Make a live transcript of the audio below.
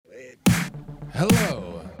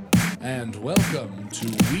Hello, and welcome to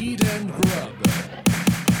Weed and Grub.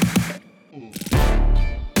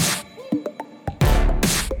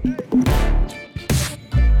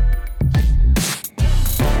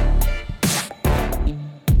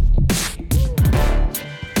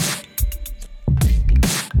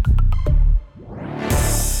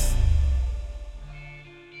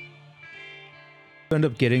 End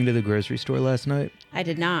up getting to the grocery store last night? I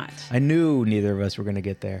did not. I knew neither of us were going to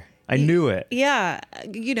get there. I knew it. Yeah,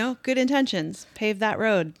 good intentions. Pave that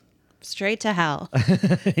road straight to hell. I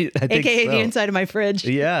think AKA so. the inside of my fridge.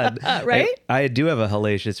 Yeah. Right? I do have a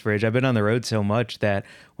hellacious fridge. I've been on the road so much that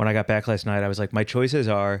when I got back last night, I was like, my choices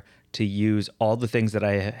are to use all the things that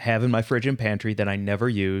I have in my fridge and pantry that I never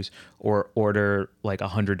use, or order like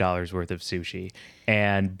 $100 worth of sushi.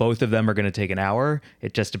 And both of them are going to take an hour.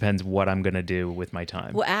 It just depends what I'm going to do with my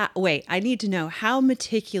time. Well, wait, I need to know, how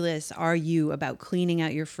meticulous are you about cleaning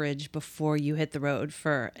out your fridge before you hit the road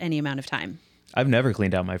for any amount of time? I've never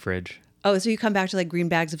cleaned out my fridge. Oh, so you come back to like green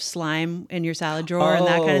bags of slime in your salad drawer and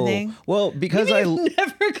that kind of thing? Well, because You've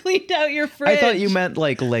never cleaned out your fridge. I thought you meant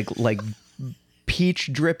like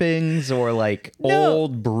peach drippings or like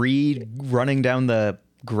old brie running down the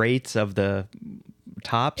grates of the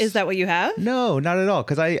tops. Is that what you have? No, not at all.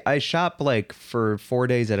 Because I shop like for 4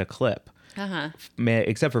 days at a clip.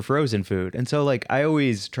 Except for frozen food. And so like I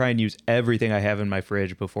always try and use everything I have in my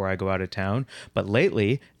fridge before I go out of town. But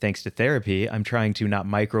lately, thanks to therapy, I'm trying to not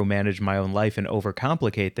micromanage my own life and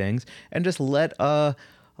overcomplicate things and just let a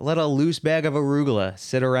loose bag of arugula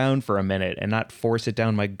sit around for a minute and not force it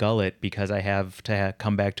down my gullet because I have to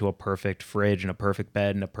come back to a perfect fridge and a perfect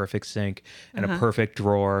bed and a perfect sink and a perfect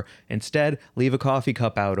drawer. Instead, leave a coffee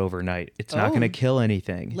cup out overnight. It's not going to kill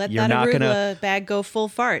anything. Let You're that not arugula bag go full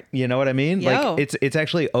fart. You know what I mean? Yo. Like it's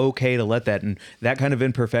actually okay to let that. And that kind of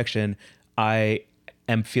imperfection, I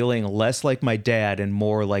am feeling less like my dad and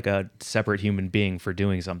more like a separate human being for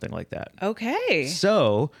doing something like that. Okay.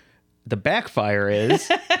 So the backfire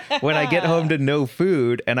is when I get home to no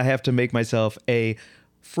food and I have to make myself a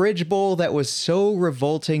fridge bowl that was so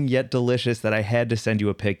revolting yet delicious that I had to send you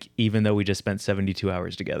a pic, even though we just spent 72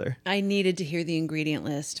 hours together. I needed to hear the ingredient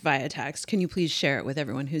list via text. Can you please share it with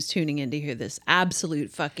everyone who's tuning in to hear this absolute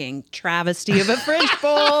fucking travesty of a fridge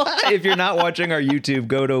bowl? If you're not watching our YouTube,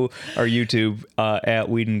 go to our YouTube at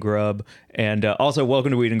Weed and Grub. And also,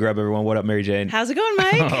 welcome to Weed and Grub, everyone. What up, Mary Jane? How's it going,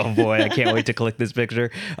 Mike? Oh, boy. I can't wait to click this picture.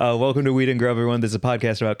 Welcome to Weed and Grub, everyone. This is a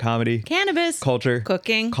podcast about comedy, Cannabis, culture,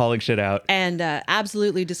 cooking, calling shit out, and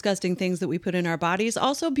absolutely disgusting things that we put in our bodies.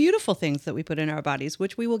 Also, beautiful things that we put in our bodies,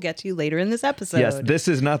 which we will get to later in this episode. Yes, this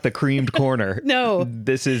is not the creamed corner. No.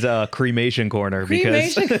 This is a cremation corner.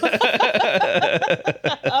 Cremation Because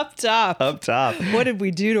up top. up top. What did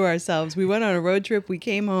we do to ourselves? We went on a road trip. We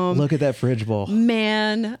came home. Look at that fridge bowl.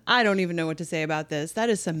 Man, I don't even know what to say about this.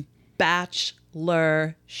 That is some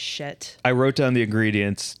bachelor shit. I wrote down the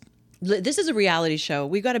ingredients. This is a reality show.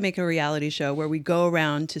 We got to make a reality show where we go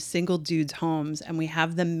around to single dudes' homes and we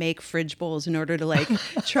have them make fridge bowls in order to like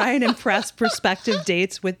try and impress prospective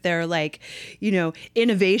dates with their like,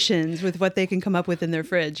 innovations with what they can come up with in their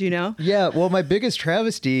fridge, Yeah, well, my biggest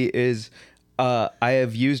travesty is I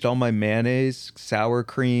have used all my mayonnaise, sour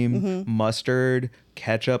cream, mustard,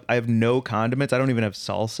 ketchup. I have no condiments. I don't even have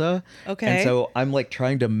salsa. Okay. And so I'm like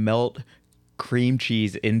trying to melt cream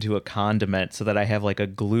cheese into a condiment so that I have like a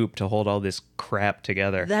gloop to hold all this crap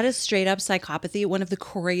together. That is straight up psychopathy. One of the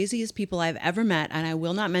craziest people I've ever met, and I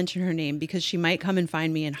will not mention her name because she might come and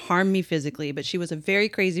find me and harm me physically, but she was a very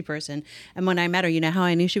crazy person. And when I met her, you know how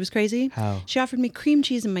I knew she was crazy? How? She offered me cream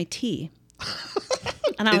cheese in my tea.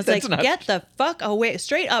 And I was like, get the fuck away.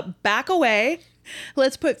 Straight up, back away.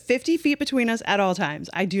 Let's put 50 feet between us at all times.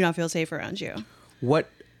 I do not feel safe around you. What?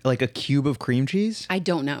 Like a cube of cream cheese? I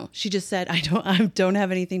don't know. She just said, I don't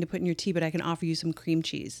have anything to put in your tea, but I can offer you some cream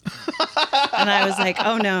cheese. And I was like,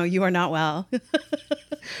 oh no, you are not well.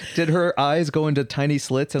 Did her eyes go into tiny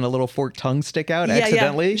slits and a little forked tongue stick out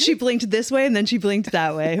accidentally? Yeah. She blinked this way and then she blinked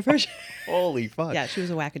that way. For sure. Holy fuck. Yeah, she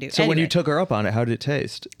was a wackadoo. So when you took her up on it, how did it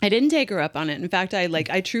taste? I didn't take her up on it. In fact,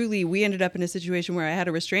 we ended up in a situation where I had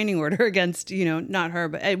a restraining order against, not her,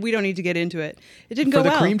 but we don't need to get into it. It didn't go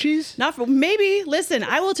well. For the cream cheese? Not for, maybe. Listen,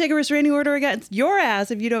 I will take a restraining order against your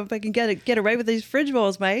ass if I can get it right with these fridge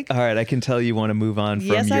bowls, Mike. All right, I can tell you want to move on from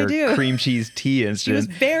Yes, I your do. cream cheese tea incident. She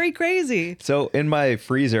was very crazy. So in my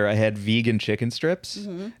freezer, I had vegan chicken strips.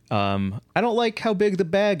 I don't like how big the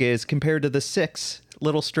bag is compared to the 6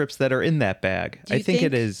 little strips that are in that bag. Do you I think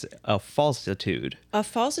it think- is a falsitude. A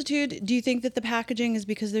falsitude. Do you think that the packaging is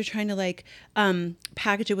because they're trying to like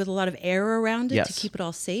package it with a lot of air around it Yes. to keep it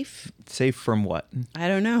all safe? Safe from what? I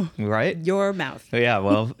don't know. Right? Your mouth. Yeah,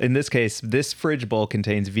 well, in this case, this fridge bowl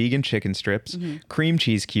contains vegan chicken strips, cream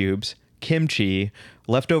cheese cubes, kimchi,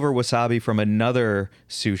 leftover wasabi from another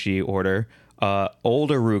sushi order, old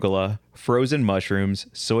arugula, frozen mushrooms,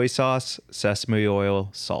 soy sauce, sesame oil,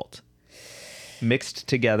 salt. Mixed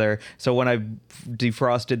together. So when I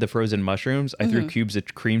defrosted the frozen mushrooms, I threw cubes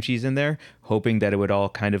of cream cheese in there, hoping that it would all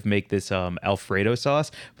kind of make this Alfredo sauce.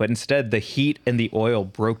 But instead, the heat and the oil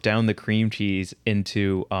broke down the cream cheese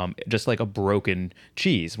into just like a broken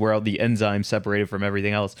cheese, where all the enzymes separated from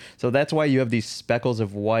everything else. So that's why you have these speckles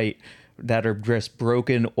of white that are just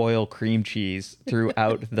broken oil cream cheese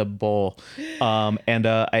throughout the bowl. And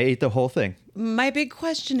I ate the whole thing. My big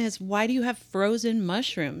question is, why do you have frozen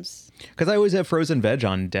mushrooms? Because I always have frozen veg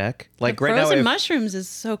on deck. Like right now, Frozen mushrooms is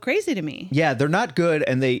so crazy to me. yeah, they're not good,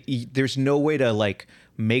 and there's no way to like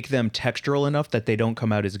make them textural enough that they don't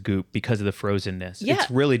come out as goop because of the frozenness. Yeah.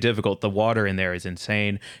 It's really difficult. The water in there is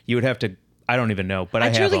insane. You would have to. I don't even know, but I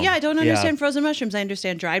have truly, them. yeah, I don't understand frozen mushrooms. I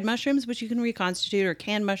understand dried mushrooms, which you can reconstitute, or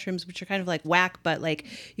canned mushrooms, which are kind of like whack, but like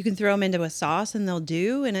you can throw them into a sauce and they'll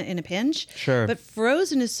do in a pinch. Sure. But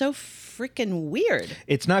frozen is so freaking weird.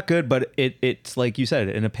 It's not good, but it's like you said,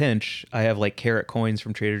 in a pinch, I have like carrot coins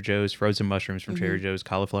from Trader Joe's, frozen mushrooms from Trader Joe's,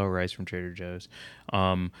 cauliflower rice from Trader Joe's.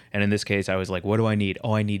 And in this case, I was like, what do I need?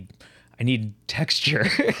 Oh, I need texture.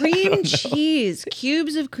 Cream cheese,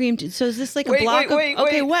 cubes of cream cheese. So is this like a Wait, block wait, of...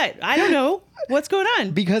 Okay, wait. what? I don't know. What's going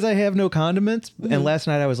on? Because I have no condiments. And last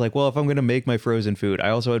night I was like, well, if I'm going to make my frozen food, I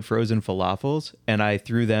also had frozen falafels, and I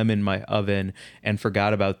threw them in my oven and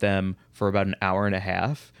forgot about them for about an hour and a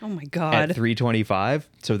half. Oh my God. At 325.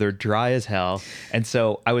 So they're dry as hell. And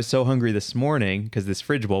so I was so hungry this morning, because this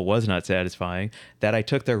fridge bowl was not satisfying, that I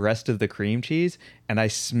took the rest of the cream cheese and I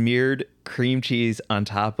smeared cream cheese on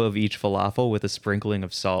top of each falafel with a sprinkling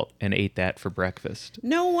of salt and ate that for breakfast.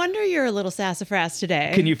 No wonder you're a little sassafras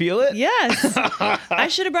today. Can you feel it? Yes. I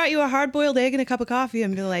should have brought you a hard-boiled egg and a cup of coffee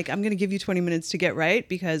and be like, I'm going to give you 20 minutes to get right,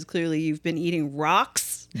 because clearly you've been eating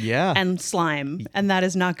rocks Yeah. and slime, and that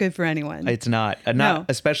is not good for anyone. It's not, No.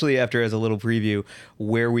 especially after, as a little preview,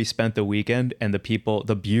 where we spent the weekend and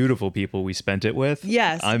the beautiful people we spent it with.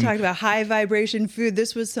 Yes, talked about high vibration food.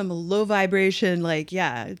 This was some low vibration,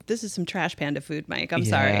 this is some trash panda food, Mike. I'm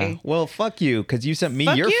sorry. Well, fuck you, because you sent me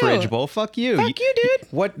Fuck your you. fridge bowl. Fuck you. Fuck you, dude.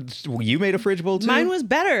 What? You made a fridge bowl too? Mine was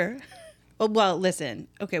better. Well, listen.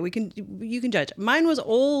 Okay, you can judge. Mine was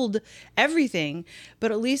old everything,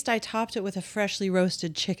 but at least I topped it with a freshly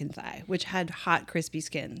roasted chicken thigh, which had hot, crispy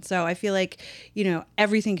skin. So I feel like,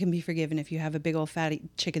 everything can be forgiven if you have a big old fatty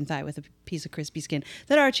chicken thigh with a piece of crispy skin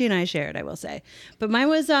that Archie and I shared, I will say. But mine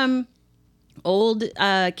was old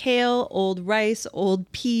kale, old rice,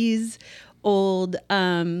 old peas, old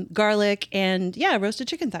garlic, and roasted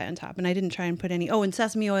chicken thigh on top. And I didn't try and put and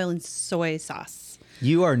sesame oil and soy sauce.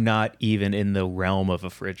 You are not even in the realm of a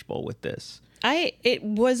fridge bowl with this. It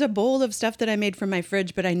was a bowl of stuff that I made from my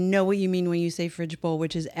fridge, but I know what you mean when you say fridge bowl,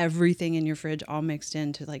 which is everything in your fridge all mixed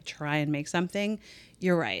in to try and make something.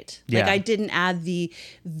 You're right. Yeah. I didn't add the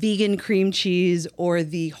vegan cream cheese or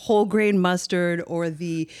the whole grain mustard or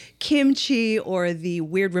the kimchi or the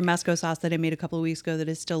weird romesco sauce that I made a couple of weeks ago that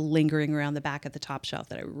is still lingering around the back at the top shelf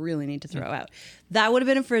that I really need to throw out. That would have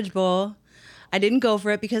been a fridge bowl. I didn't go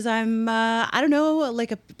for it because I'm, I didn't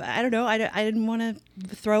want to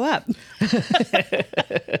throw up.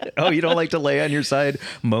 Oh, you don't like to lay on your side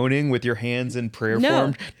moaning with your hands in prayer No.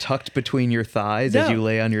 form tucked between your thighs as No. you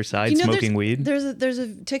lay on your side smoking weed? There's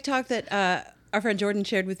a TikTok that our friend Jordan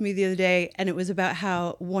shared with me the other day, and it was about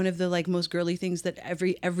how one of the most girly things that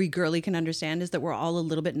every girly can understand is that we're all a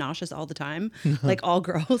little bit nauseous all the time, all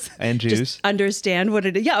girls. And Jews. Just understand what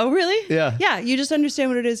it is. Yeah. Oh, really? Yeah. Yeah. You just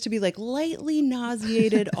understand what it is to be lightly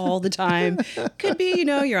nauseated all the time. Could be,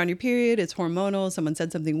 you're on your period. It's hormonal. Someone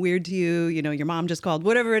said something weird to you. Your mom just called.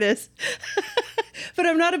 Whatever it is. But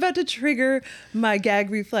I'm not about to trigger my gag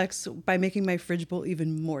reflex by making my fridge bowl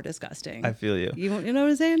even more disgusting. I feel you. You know what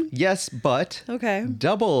I'm saying? Yes, but Okay.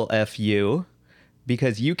 double F you,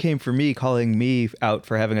 because you came for me calling me out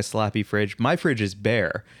for having a sloppy fridge. My fridge is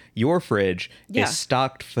bare. Your fridge Yeah. is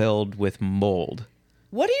stocked filled with mold.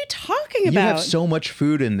 What are you talking You about? have so much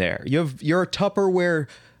food in there. You have your Tupperware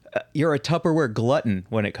You're a Tupperware glutton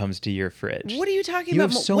when it comes to your fridge. What are you talking You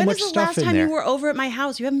about? have so when much was the stuff last in time there. you were over at my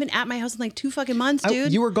house? You haven't been at my house in like 2 fucking months,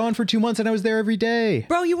 dude. You were gone for 2 months and I was there every day.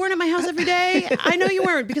 Bro, you weren't at my house every day. I know you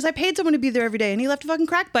weren't because I paid someone to be there every day and he left a fucking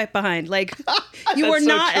crack pipe behind. Like, you were so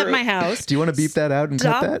not at true. my house. Do you want to beep that out and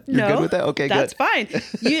Stop. cut that? You're No, good with that? Okay, that's good.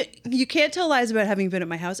 fine. You can't tell lies about having been at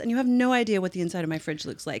my house and you have no idea what the inside of my fridge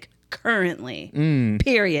looks like currently.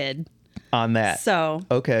 Period. On that. So,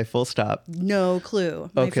 Okay, full stop. no clue.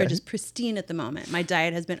 My Okay. fridge is pristine at the moment. My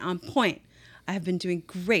diet has been on point. I have been doing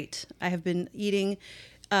great. I have been eating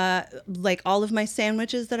like all of my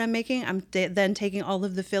sandwiches that I'm making. I'm then taking all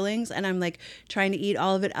of the fillings and I'm like trying to eat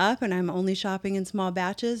all of it up, and I'm only shopping in small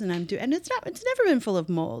batches, and it's never been full of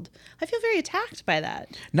mold. I feel very attacked by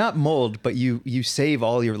that. Not mold, but you save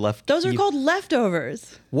all your Those are called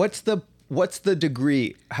leftovers. What's the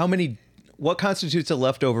degree? What constitutes a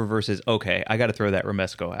leftover versus, okay, I got to throw that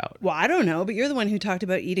Romesco out? Well, I don't know, but you're the one who talked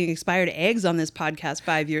about eating expired eggs on this podcast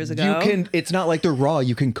 5 years ago. It's not like they're raw.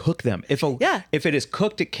 You can cook them. If it is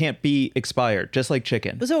cooked, it can't be expired, just like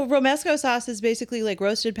chicken. So Romesco sauce is basically like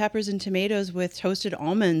roasted peppers and tomatoes with toasted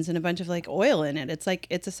almonds and a bunch of like oil in it.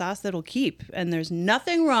 It's a sauce that'll keep. And there's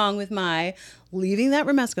nothing wrong with my leaving that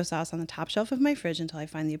Romesco sauce on the top shelf of my fridge until I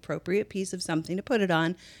find the appropriate piece of something to put it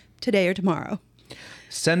on today or tomorrow.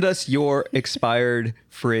 Send us your expired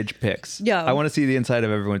fridge pics. Yo. I want to see the inside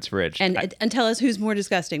of everyone's fridge. And tell us who's more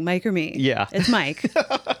disgusting, Mike or me. Yeah. It's Mike.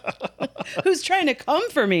 Who's trying to come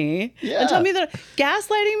for me Yeah. and tell me that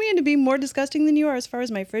gaslighting me into being more disgusting than you are as far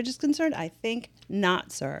as my fridge is concerned? I think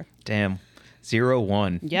not, sir. Damn.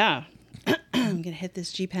 0-1. Yeah. I'm going to hit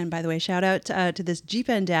this G-Pen, by the way. Shout out to this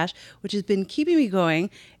G-Pen Dash, which has been keeping me going.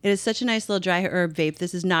 It is such a nice little dry herb vape.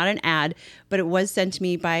 This is not an ad, but it was sent to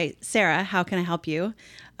me by Sarah. How can I help you?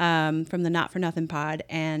 From the Not For Nothing pod.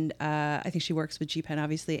 And I think she works with G-Pen,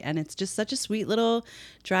 obviously. And it's just such a sweet little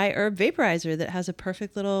dry herb vaporizer that has a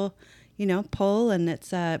perfect little, pull. And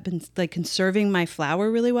it's been like conserving my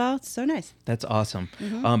flower really well. It's so nice. That's awesome.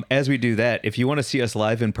 As we do that, if you want to see us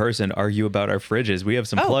live in person, argue about our fridges, we have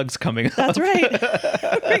some plugs coming up. That's right.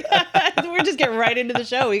 We're just getting right into the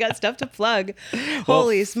show. We got stuff to plug.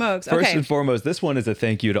 Holy smokes. First Okay. and foremost, this one is a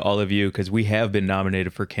thank you to all of you because we have been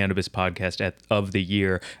nominated for Cannabis Podcast of the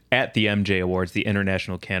Year at the MJ Awards, the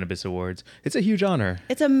International Cannabis Awards. It's a huge honor.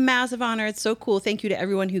 It's a massive honor. It's so cool. Thank you to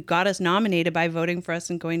everyone who got us nominated by voting for us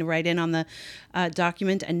and going to write in on the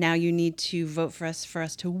document. And now you need to vote for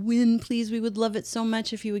us to win. Please, we would love it so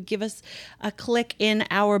much if you would give us a click in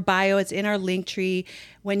our bio. It's in our link tree.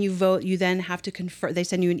 When you vote, you then have to confirm. They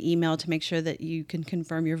send you an email to make sure that you can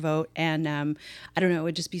confirm your vote. And I don't know, it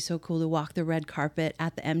would just be so cool to walk the red carpet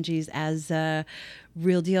at the MGs as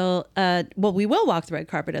Real Deal. Well, we will walk the red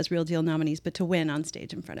carpet as Real Deal nominees, but to win on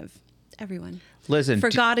stage in front of everyone. Listen,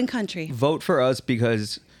 For God and country. vote for us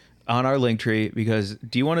because on our link tree, because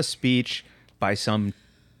do you want a speech by some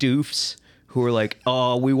doofs who are like,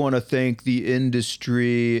 oh, we want to thank the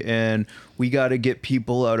industry and we got to get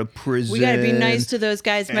people out of prison. We got to be nice to those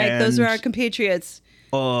guys, Mike. Those are and- our compatriots.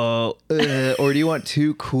 or do you want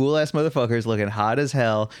two cool ass motherfuckers looking hot as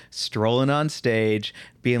hell, strolling on stage,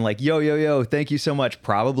 being like, yo, yo, yo, thank you so much.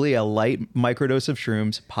 Probably a light microdose of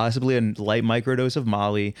shrooms, possibly a light microdose of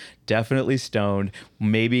Molly, definitely stoned.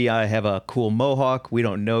 Maybe I have a cool mohawk. We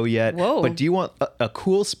don't know yet. Whoa. But do you want a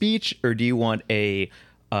cool speech or do you want a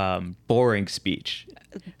boring speech?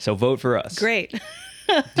 So vote for us. Great.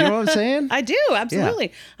 Do you know what I'm saying? I do,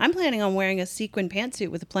 absolutely. I'm planning on wearing a sequin pantsuit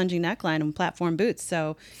with a plunging neckline and platform boots.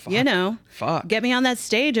 So, Fuck. get me on that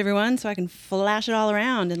stage, everyone, so I can flash it all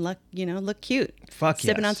around and look cute. Fuck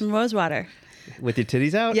Sipping yes. on some rose water. With your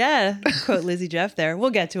titties out? Yeah. Quote Lizzie Jeff there.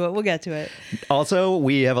 We'll get to it. Also,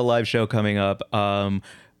 we have a live show coming up. I'm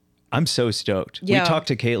so stoked. Yeah. We talked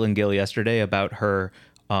to Caitlin Gill yesterday about her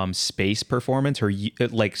space performance, her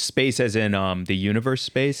like space as in the universe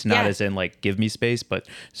space, not Yeah. as in like give me space, but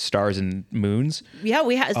stars and moons. Yeah,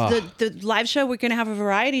 we have the live show. We're going to have a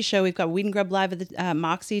variety show. We've got Weed and Grub live at the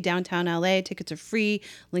Moxie downtown LA. Tickets are free.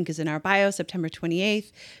 Link is in our bio. September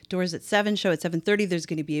 28th. Doors at 7. Show at 7:30. There's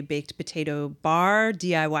going to be a baked potato bar,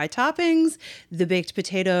 DIY toppings. The baked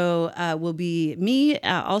potato will be me,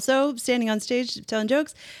 also standing on stage telling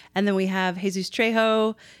jokes, and then we have Jesus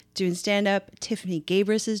Trejo doing stand-up. Tiffany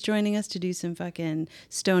Gabris is joining us to do some fucking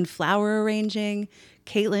stone flower arranging.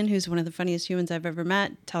 Caitlin, who's one of the funniest humans I've ever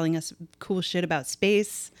met, telling us cool shit about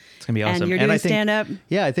space. It's gonna be awesome. And you're I doing think, stand-up.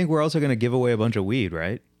 Yeah, I think we're also gonna give away a bunch of weed,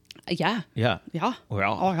 right? Yeah. Yeah. Yeah.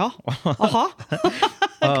 Well, Oh, yeah. Uh-huh.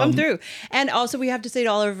 Come through. And also we have to say to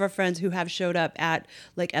all of our friends who have showed up at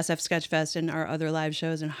like SF Sketchfest and our other live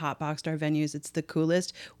shows and hotboxed our venues, it's the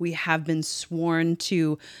coolest. We have been sworn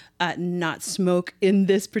to not smoke in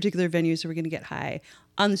this particular venue. So we're going to get high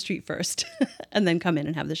on the street first and then come in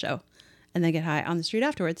and have the show and then get high on the street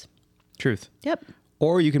afterwards. Truth. Yep.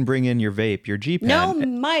 Or you can bring in your vape, your G-Pen. No,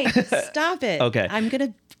 Mike, stop it. Okay. I'm going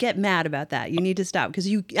to get mad about that. You need to stop because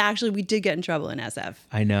we did get in trouble in SF.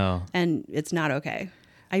 I know. And it's not okay.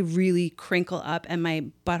 I really crinkle up and my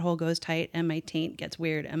butthole goes tight and my taint gets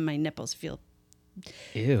weird and my nipples feel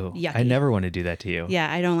Ew. yucky. I never want to do that to you.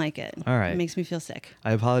 Yeah, I don't like it. All right. It makes me feel sick.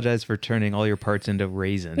 I apologize for turning all your parts into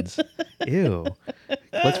raisins. Ew.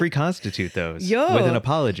 Let's reconstitute those with an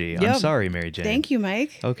apology. I'm sorry, Mary Jane. Thank you,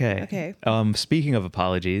 Mike. Okay. Speaking of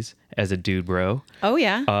apologies, as a dude bro, Oh,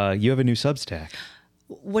 yeah. you have a new Substack.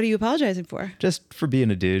 What are you apologizing for? Just for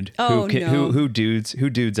being a dude Oh, no. who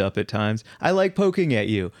dudes up at times. I like poking at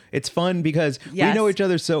you. It's fun because we Yes. know each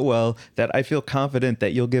other so well that I feel confident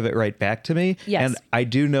that you'll give it right back to me. Yes. And I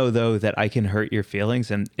do know though that I can hurt your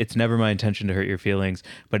feelings, and it's never my intention to hurt your feelings,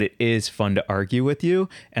 but it is fun to argue with you.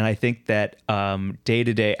 And I think that day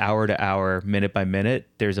to day, hour to hour, minute by minute,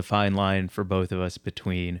 there's a fine line for both of us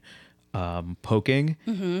between poking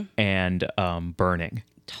and burning.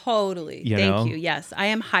 Totally. You Thank know? you. Yes. I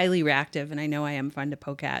am highly reactive and I know I am fun to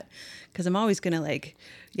poke at because I'm always going to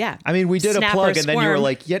I mean, we did a snap plug or and then you were squirm.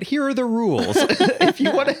 like, yet here are the rules. If you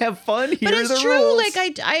want to have fun, here But are the it's true. rules.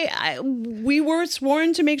 Like we were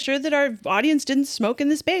sworn to make sure that our audience didn't smoke in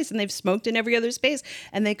the space, and they've smoked in every other space,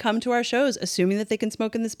 and they come to our shows assuming that they can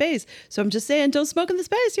smoke in the space. So I'm just saying, don't smoke in the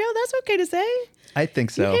space. Yeah, that's okay to say. I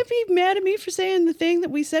think so. You can't be mad at me for saying the thing that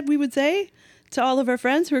we said we would say to all of our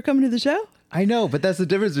friends who are coming to the show. I know, but that's the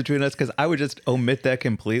difference between us because I would just omit that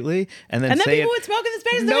completely and then And then say people it. would smoke in the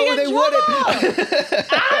space. And No, then we get they in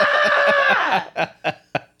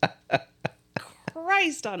trouble.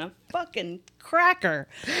 Christ on a fucking cracker.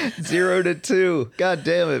 0 to 2. God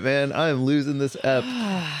damn it, man! I'm losing this ep.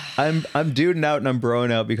 I'm duding out and I'm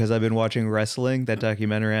broing out because I've been watching wrestling, that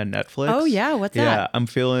documentary on Netflix. Oh, yeah? What's Yeah, that? I'm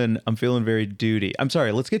feeling very duty. I'm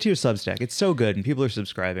sorry. Let's get to your Substack. It's so good and people are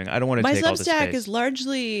subscribing. I don't want to My take all the Substack space. is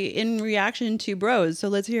largely in reaction to bros, so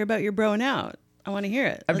let's hear about your broing out. I want to hear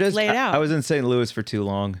it. Let's lay it out. I was in St. Louis for too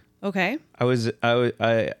long. Okay. I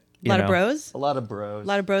A lot of bros? A lot of bros. A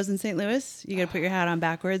lot of bros in St. Louis? You got to put your hat on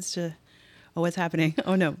backwards to... Oh, what's happening?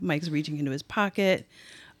 Oh, no. Mike's reaching into his pocket.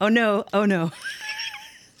 Oh, no. Oh, no.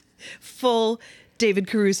 Full David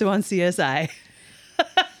Caruso on CSI.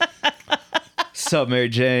 Sup, Mary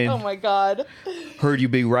Jane? Oh, my God. Heard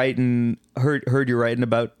you're writing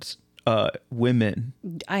about women.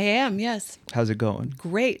 I am, yes. How's it going?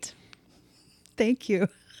 Great. Thank you.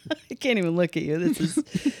 I can't even look at you. This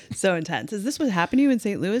is so intense. Is this what happened to you in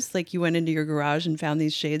St. Louis? Like you went into your garage and found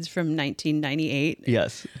these shades from 1998?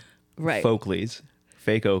 Yes. Right. Folkleys.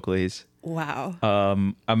 Fake Oakleys. Wow.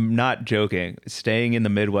 I'm not joking. Staying in the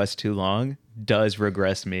Midwest too long does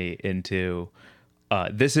regress me into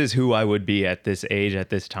this is who I would be at this age, at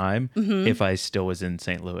this time, if I still was in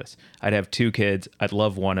St. Louis. I'd have 2 kids. I'd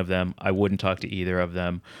love one of them. I wouldn't talk to either of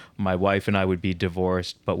them. My wife and I would be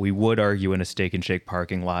divorced, but we would argue in a Steak and Shake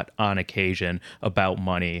parking lot on occasion about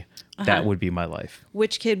money. That would be my life.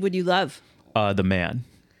 Which kid would you love? The man.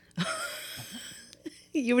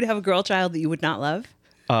 You would have a girl child that you would not love?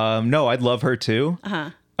 No, I'd love her too. But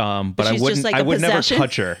I she's just wouldn't. like I a would never possession?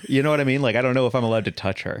 touch her. You know what I mean? Like I don't know if I'm allowed to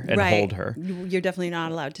touch her and hold her. You're definitely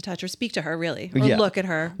not allowed to touch her, speak to her, really, or Yeah. look at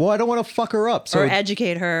her, Well, I don't want to fuck her up. So or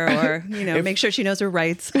educate her, or make sure she knows her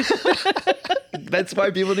rights. that's why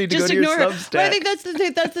people need to Just go to your ignore her. Substack. But I think that's the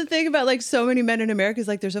thing. That's the thing about like so many men in America is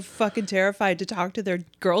like they're so fucking terrified to talk to their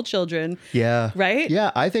girl children. Yeah. Right?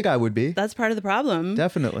 Yeah, I think I would be. That's part of the problem.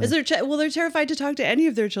 Definitely. Is they're terrified to talk to any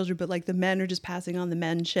of their children, but like the men are just passing on the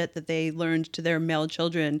men shit that they learned to their male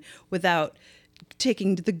children without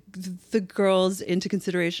taking the girls into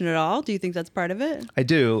consideration at all. Do you think that's part of it? I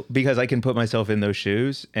do, because I can put myself in those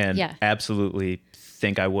shoes and Yeah. absolutely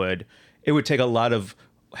think I would. It would take a lot of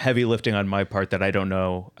heavy lifting on my part that I don't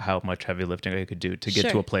know how much heavy lifting I could do to get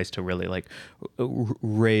Sure. to a place to really like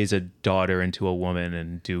raise a daughter into a woman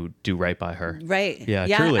and do right by her. Right. Yeah,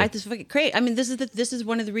 Yeah. truly. This is fucking great. I mean, this is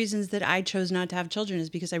one of the reasons that I chose not to have children is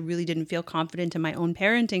because I really didn't feel confident in my own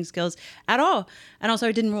parenting skills at all. And also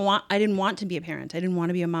I didn't want to be a parent. I didn't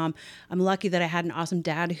want to be a mom. I'm lucky that I had an awesome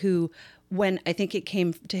dad who when I think it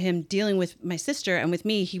came to him dealing with my sister and with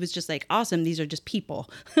me, he was just like, awesome, these are just people.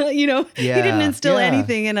 He didn't instill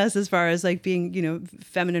anything in us as far as like being,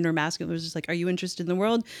 feminine or masculine. It was just like, are you interested in the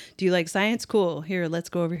world? Do you like science? Cool. Here, let's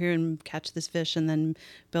go over here and catch this fish and then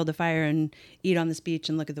build a fire and eat on this beach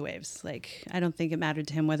and look at the waves. Like, I don't think it mattered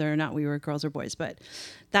to him whether or not we were girls or boys. But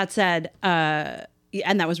that said, and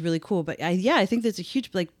that was really cool. But I think there's a huge,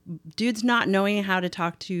 like, dudes not knowing how to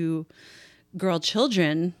talk to girl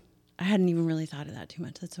children. I hadn't even really thought of that too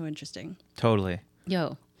much. That's so interesting. Totally.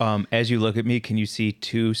 Yo. As you look at me, can you see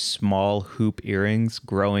two small hoop earrings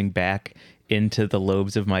growing back into the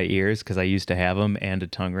lobes of my ears? Because I used to have them, and a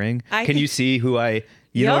tongue ring. Can you see who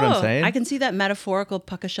you know what I'm saying? I can see that metaphorical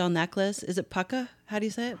pucka shell necklace. Is it pucka? How do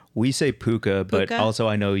you say it? We say puka, but also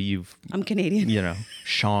I know I'm Canadian.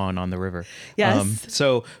 Sean on the river. Yes.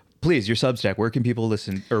 So please, your Substack, where can people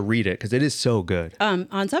listen or read it? Because it is so good. On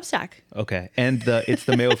Substack. Okay. And It's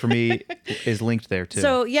the Mail for Me is linked there too.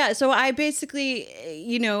 So I basically,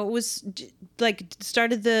 was like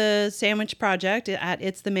started the sandwich project at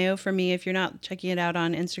It's the Mayo for Me. If you're not checking it out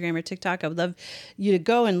on Instagram or TikTok, I would love you to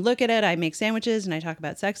go and look at it. I make sandwiches and I talk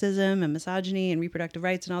about sexism and misogyny and reproductive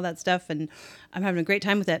rights and all that stuff. And I'm having a great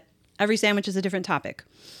time with it. Every sandwich is a different topic.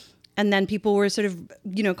 And then people were sort of,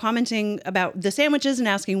 commenting about the sandwiches and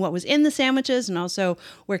asking what was in the sandwiches and also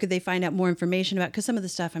where could they find out more information about, because some of the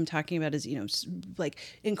stuff I'm talking about is, like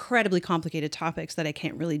incredibly complicated topics that I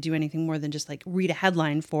can't really do anything more than just like read a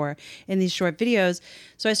headline for in these short videos.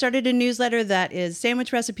 So I started a newsletter that is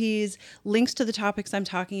sandwich recipes, links to the topics I'm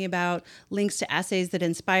talking about, links to essays that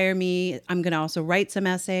inspire me. I'm going to also write some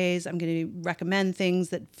essays. I'm going to recommend things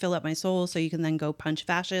that fill up my soul so you can then go punch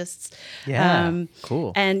fascists. Yeah,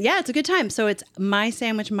 cool. And it's a good time. So it's My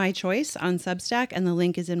Sandwich, My Choice on Substack. And the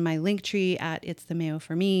link is in my link tree at It's the Mayo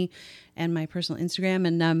for Me and my personal Instagram.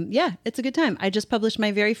 And it's a good time. I just published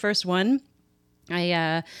my very first one.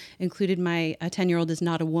 I included my 10-year-old is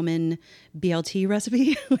not a woman BLT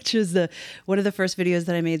recipe, which is one of the first videos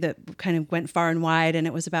that I made that kind of went far and wide. And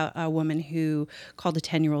it was about a woman who called a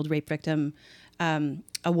 10-year-old rape victim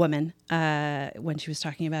a woman when she was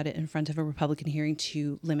talking about it in front of a Republican hearing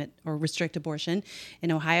to limit or restrict abortion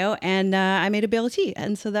in Ohio. And I made a BLT.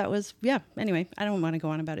 And so that was, anyway, I don't want to go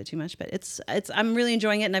on about it too much, but I'm really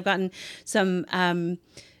enjoying it. And I've gotten some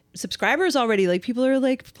subscribers already. Like people are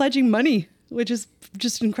like pledging money, which is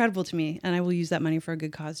just incredible to me. And I will use that money for a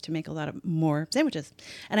good cause to make a lot of more sandwiches.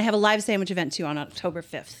 And I have a live sandwich event too on October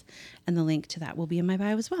 5th. And the link to that will be in my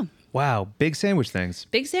bio as well. Wow. Big sandwich things.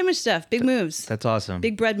 Big sandwich stuff. Big moves. That's awesome.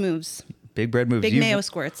 Big bread moves. Big bread moves. Big mayo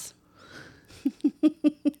squirts.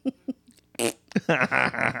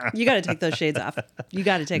 You got to take those shades off. You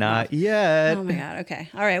got to take them off. Not yet. Oh my God. Okay.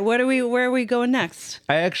 All right. Where are we going next?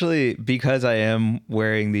 I actually, because I am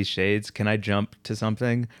wearing these shades, can I jump to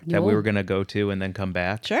something that we were going to go to and then come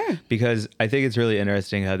back? Sure. Because I think it's really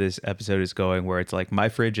interesting how this episode is going, where it's like my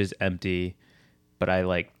fridge is empty, but I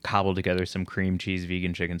like cobbled together some cream cheese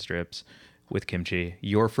vegan chicken strips with kimchi.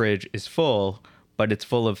 Your fridge is full, but it's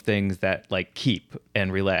full of things that like keep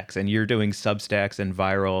and relax. And you're doing Substacks and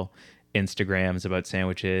viral Instagrams about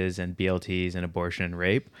sandwiches and BLTs and abortion and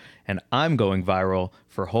rape. And I'm going viral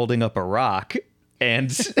for holding up a rock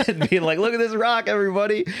and being like, look at this rock,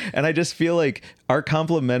 everybody. And I just feel like our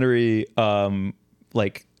complementary,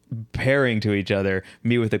 like pairing to each other,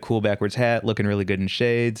 me with a cool backwards hat, looking really good in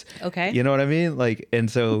shades. Okay. You know what I mean? Like,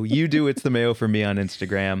 and so you do It's the Mayo for Me on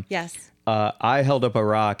Instagram. Yes. I held up a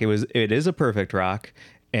rock. It is a perfect rock.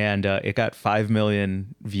 And it got 5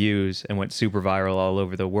 million views and went super viral all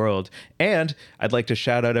over the world. And I'd like to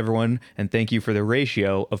shout out everyone and thank you for the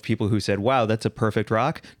ratio of people who said, wow, that's a perfect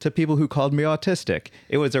rock, to people who called me autistic.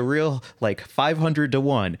 It was a real like 500 to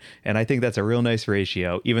 1. And I think that's a real nice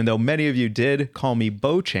ratio, even though many of you did call me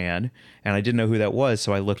Bo-chan. And I didn't know who that was,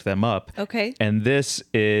 so I looked them up. Okay. And this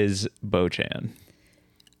is Bo-chan.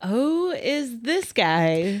 Who is this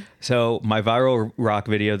guy? So my viral rock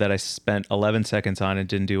video that I spent 11 seconds on and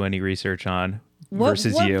didn't do any research on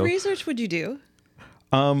versus you. What research would you do?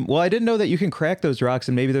 Well, I didn't know that you can crack those rocks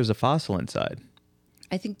and maybe there's a fossil inside.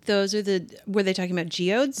 I think those are were they talking about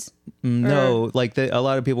geodes? No, like a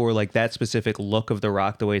lot of people were like that specific look of the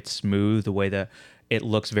rock, the way it's smooth, the way that it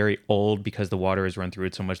looks very old because the water has run through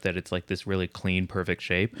it so much that it's like this really clean, perfect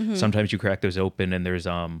shape. Mm-hmm. Sometimes you crack those open and there's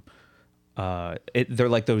they're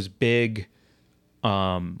like those big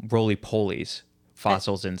roly-polies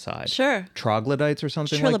fossils inside. Sure. Troglodytes or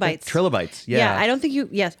something Trilobites. like that? Trilobites. Yeah. I don't think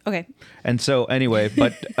yes. Okay. And so anyway,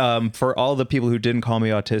 but for all the people who didn't call me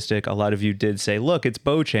autistic, a lot of you did say, look, it's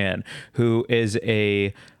Bo-chan, who is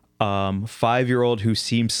a 5-year-old who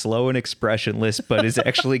seems slow and expressionless, but is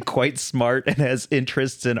actually quite smart and has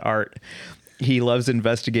interests in art. He loves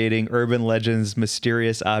investigating urban legends,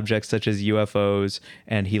 mysterious objects such as UFOs,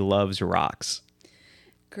 and he loves rocks.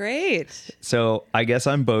 Great. So I guess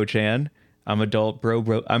I'm Bo-chan. I'm adult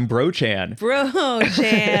bro. I'm Bro-chan.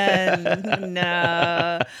 Bro-chan.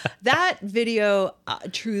 No. That video,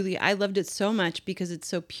 truly, I loved it so much because it's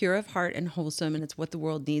so pure of heart and wholesome, and it's what the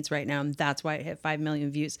world needs right now. And that's why it hit 5 million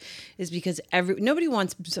views, is because nobody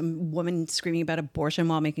wants some woman screaming about abortion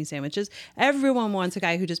while making sandwiches. Everyone wants a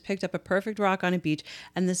guy who just picked up a perfect rock on a beach,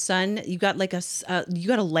 and the sun, you got like you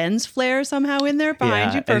got a lens flare somehow in there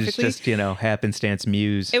behind you perfectly. It's just, happenstance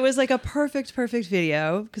muse. It was like a perfect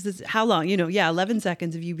video, because it's how long? 11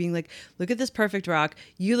 seconds of you being like, look at this perfect rock.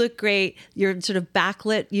 You look great. You're sort of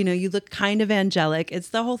backlit. You look kind of angelic. It's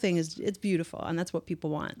the whole thing it's beautiful. And that's what people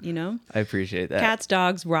want, I appreciate that. Cats,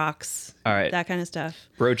 dogs, rocks. All right. That kind of stuff.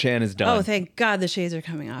 Bro-chan is done. Oh, thank God the shades are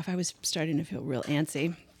coming off. I was starting to feel real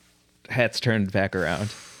antsy. Hat's turned back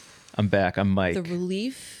around. I'm back. I'm Mike. The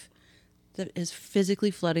relief that is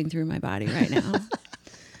physically flooding through my body right now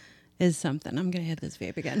is something. I'm going to hit this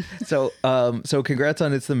vape again. So congrats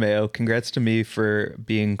on It's the Mayo. Congrats to me for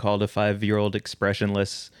being called a 5-year-old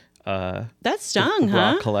expressionless that stung,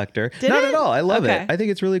 rock huh? collector. Did Not it? at all. I love Okay. it. I think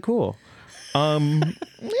it's really cool. Yeah, I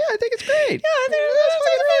think it's great. Yeah, I think that's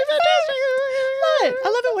really fantastic. I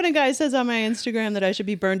love it when a guy says on my Instagram that I should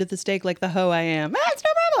be burned at the stake like the hoe I am. That's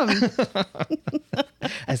no problem.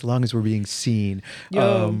 As long as we're being seen.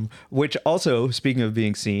 Yo. Which also, speaking of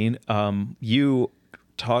being seen, you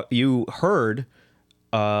heard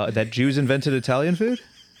that Jews invented Italian food?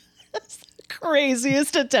 That's the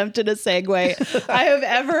craziest attempt at a segue I have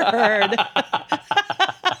ever heard.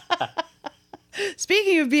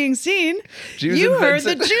 Speaking of being seen, you heard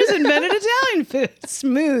that Jews invented Italian food.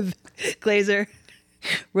 Smooth, Glazer.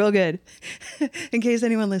 Real good. In case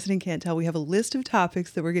anyone listening can't tell, we have a list of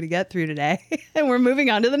topics that we're going to get through today, and we're moving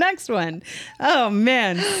on to the next one. Oh,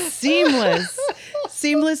 man.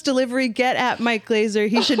 Seamless delivery. Get at Mike Glazer.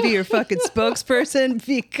 He should be your fucking spokesperson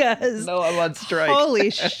because... No, I'm on strike. Holy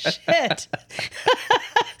shit.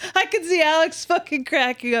 I could see Alex fucking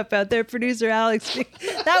cracking up out there. Producer Alex.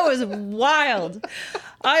 That was wild.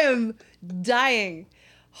 I am dying.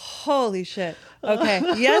 Holy shit. Okay.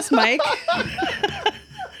 Yes, Mike.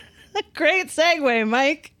 Great segue,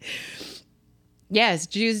 Mike. Yes,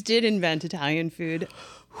 Jews did invent Italian food.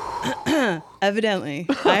 Evidently.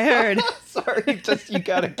 I heard. Sorry, you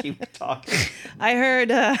gotta keep talking. I heard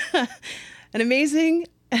an amazing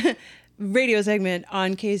radio segment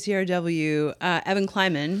on KCRW. Evan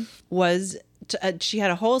Kleiman was... she had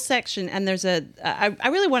a whole section, and there's I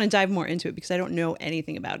really want to dive more into it because I don't know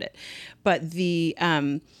anything about it. But the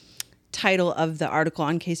title of the article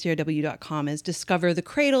on kcrw.com is Discover the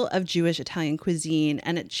Cradle of Jewish Italian Cuisine.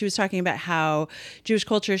 And she was talking about how Jewish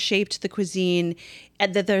culture shaped the cuisine,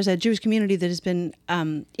 and that there's a Jewish community that has been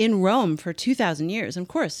in Rome for 2,000 years. And of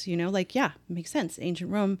course, it makes sense.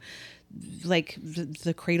 Ancient Rome, like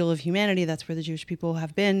the cradle of humanity, that's where the Jewish people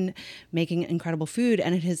have been making incredible food,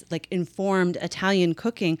 and it has like informed Italian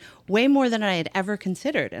cooking way more than I had ever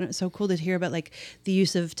considered. And it's so cool to hear about like the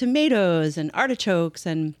use of tomatoes and artichokes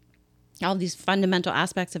and all these fundamental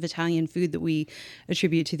aspects of Italian food that we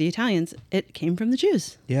attribute to the Italians. It came from the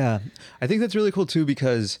Jews. Yeah, I think that's really cool too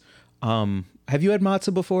because have you had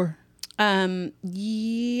matzah before?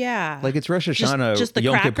 Yeah. Like it's Rosh Hashanah, just the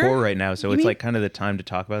Yom cracker? Kippur right now, so You it's mean? like kind of the time to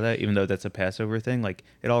talk about that, even though that's a Passover thing. Like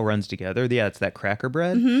it all runs together. Yeah, it's that cracker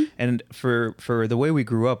bread. Mm-hmm. And for the way we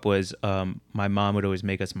grew up was my mom would always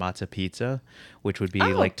make us matzah pizza, which would be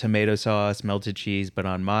like tomato sauce, melted cheese, but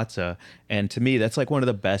on matzah. And to me, that's like one of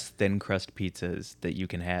the best thin crust pizzas that you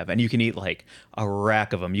can have. And you can eat like a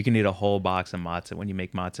rack of them. You can eat a whole box of matzah when you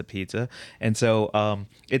make matzah pizza. And so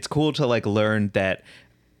it's cool to like learn that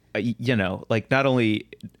like not only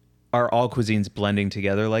are all cuisines blending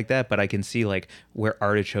together like that, but I can see like where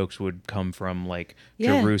artichokes would come from, like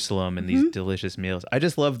Jerusalem and these delicious meals. I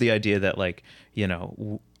just love the idea that like,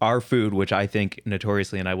 our food, which I think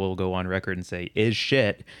notoriously, and I will go on record and say is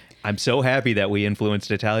shit. I'm so happy that we influenced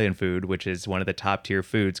Italian food, which is one of the top tier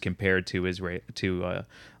foods compared to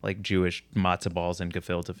like Jewish matzo balls and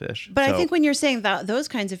gefilte fish. But I think when you're saying that, those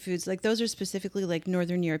kinds of foods, like those are specifically like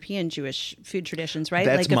Northern European Jewish food traditions, right?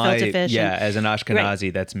 That's like gefilte fish. Yeah, as an Ashkenazi,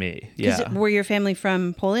 Right. That's me. Yeah. Were your family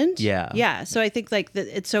from Poland? Yeah. Yeah. So I think like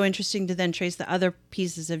it's so interesting to then trace the other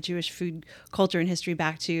pieces of Jewish food culture and history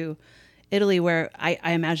back to Italy, where I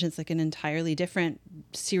imagine it's like an entirely different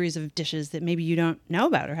series of dishes that maybe you don't know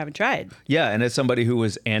about or haven't tried. Yeah, and as somebody who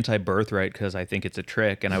was anti-birthright because I think it's a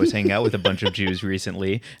trick, and I was hanging out with a bunch of Jews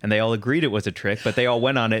recently, and they all agreed it was a trick, but they all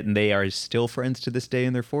went on it, and they are still friends to this day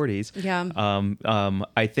in their 40s. Yeah.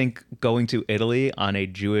 I think going to Italy on a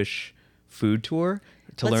Jewish food tour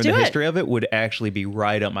to Let's learn do the it. history of it would actually be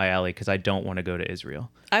right up my alley because I don't want to go to Israel.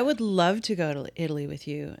 I would love to go to Italy with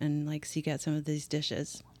you and like seek out some of these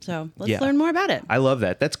dishes. So let's Yeah. learn more about it. I love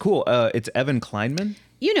that. That's cool. It's Evan Kleinman.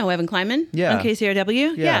 You know Evan Kleinman Yeah. on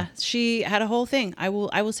KCRW. Yeah. She had a whole thing. I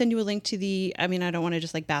will send you a link to the. I mean, I don't want to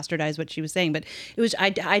just like bastardize what she was saying, but it was.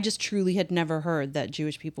 I just truly had never heard that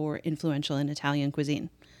Jewish people were influential in Italian cuisine.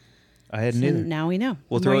 I hadn't either. And now we know.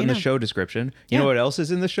 We'll The throw more it in you the know. show description. You Yeah. know what else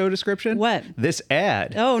is in the show description? What? This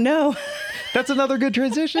ad. Oh no. That's another good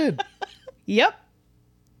transition. Yep.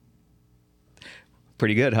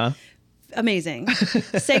 Pretty good, huh? Amazing.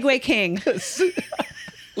 Segway King.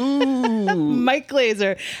 Ooh. Mike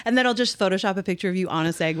Glazer. And then I'll just Photoshop a picture of you on a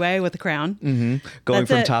Segway with a crown. Going That's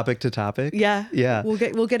from it. topic to topic. Yeah. Yeah.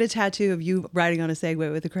 We'll get a tattoo of you riding on a Segway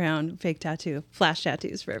with a crown. Fake tattoo. Flash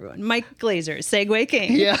tattoos for everyone. Mike Glazer, Segway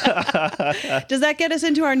King. Yeah. Does that get us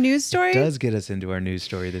into our news story? Does get us into our news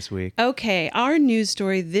story this week. Okay, our news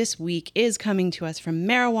story this week is coming to us from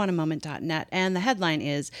marijuanamoment.net, and the headline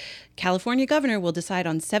is California governor will decide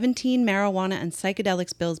on 17 marijuana and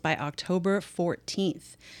psychedelics bills by October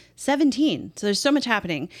 14th. 17. So there's so much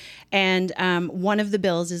happening. And one of the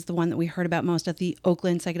bills is the one that we heard about most at the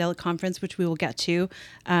Oakland Psychedelic Conference, which we will get to.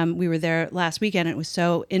 We were there last weekend. And it was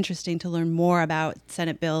so interesting to learn more about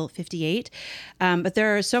Senate Bill 58. But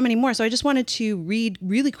there are so many more. So I just wanted to read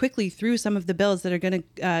really quickly through some of the bills that are going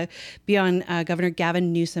to be on Governor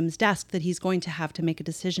Gavin Newsom's desk that he's going to have to make a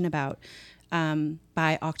decision about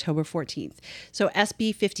by October 14th. So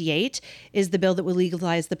SB 58 is the bill that will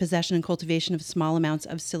legalize the possession and cultivation of small amounts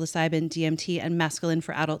of psilocybin, DMT, and mescaline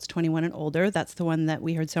for adults 21 and older. That's the one that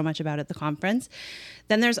we heard so much about at the conference.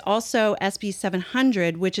 Then there's also SB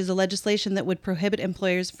 700, which is a legislation that would prohibit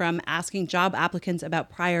employers from asking job applicants about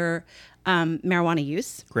prior marijuana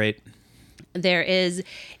use. Great. There is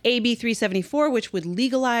AB 374, which would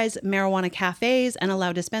legalize marijuana cafes and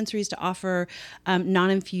allow dispensaries to offer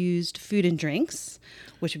non-infused food and drinks,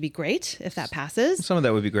 which would be great if that passes. Some of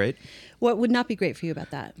that would be great. What would not be great for you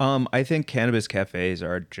about that? I think cannabis cafes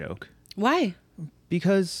are a joke Why?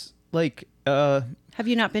 because, like, Have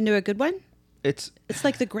you not been to a good one? it's. It's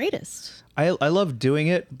like the greatest. I love doing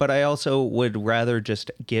it, but I also would rather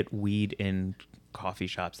just get weed in coffee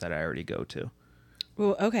shops that I already go to.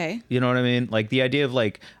 Well, okay. You know what I mean? Like the idea of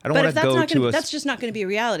like I don't But want if to go to a. that's just not going to be a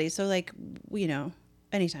reality. So like, you know,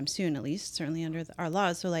 anytime soon, at least, certainly under our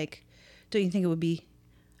laws. So like, don't you think it would be?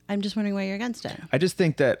 I'm just wondering why you're against it. I just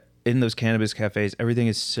think that in those cannabis cafes, everything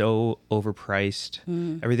is so overpriced.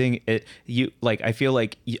 Everything I feel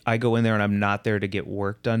like I go in there and I'm not there to get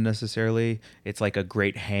work done necessarily. It's like a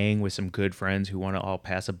great hang with some good friends who want to all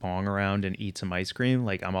pass a bong around and eat some ice cream.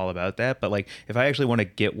 Like I'm all about that. But like if I actually want to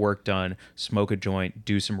get work done, smoke a joint,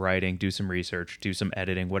 do some writing, do some research, do some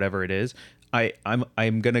editing, whatever it is,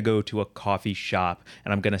 I'm gonna go to a coffee shop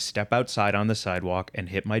and I'm gonna step outside on the sidewalk and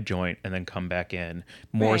hit my joint and then come back in.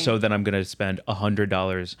 More Right. so than I'm gonna spend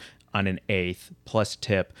 $100 on an eighth plus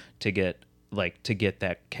tip to get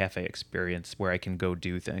that cafe experience where I can go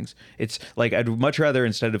do things. It's like I'd much rather,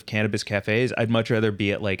 instead of cannabis cafes, I'd much rather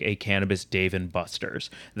be at like a cannabis Dave and Buster's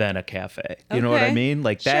than a cafe. You know what I Okay. mean?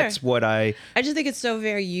 Like Sure. that's what I I just think it's so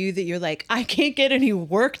very you that you're like, I can't get any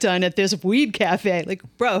work done at this weed cafe. Like,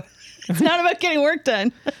 bro, it's not about getting work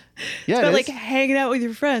done. yeah, It's it about is. like hanging out with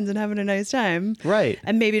your friends and having a nice time. Right.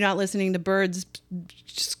 And maybe not listening to birds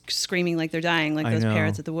just screaming like they're dying, like I those know.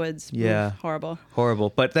 parrots at the woods. Yeah. Oof, horrible.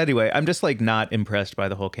 Horrible. But anyway, I'm just like not impressed by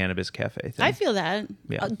the whole cannabis cafe thing. I feel that.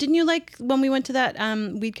 Yeah. Didn't you like when we went to that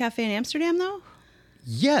weed cafe in Amsterdam though?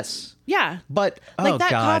 Yes. Yeah. But Like oh that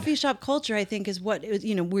God. coffee shop culture, I think, is what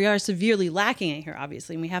we are severely lacking it here,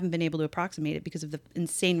 obviously, and we haven't been able to approximate it because of the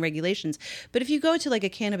insane regulations. But if you go to like a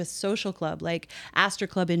cannabis social club, like Astor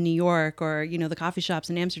Club in New York, or the coffee shops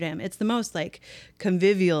in Amsterdam, it's the most like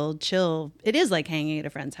convivial, chill. It is like hanging at a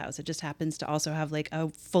friend's house. It just happens to also have like a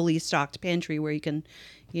fully stocked pantry where you can,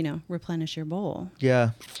 replenish your bowl.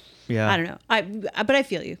 Yeah. Yeah. I don't know. But I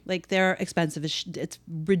feel you. Like they're expensive. It's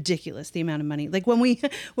ridiculous the amount of money. Like when we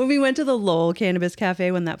went to the Lowell Cannabis Cafe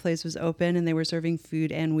when that place was open and they were serving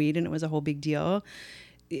food and weed and it was a whole big deal.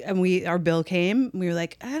 our bill came. We were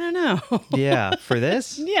like, I don't know. Yeah, for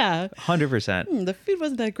this? Yeah. 100%. The food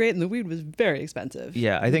wasn't that great and the weed was very expensive.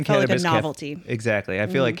 Yeah, I think it felt like a cannabis novelty. exactly. I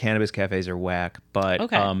feel like cannabis cafes are whack, but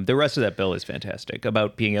Okay. the rest of that bill is fantastic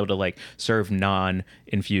about being able to like serve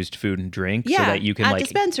non-infused food and drink so Yeah, that you can at like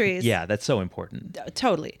dispensaries. Yeah, that's so important.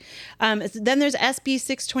 Totally. Then there's SB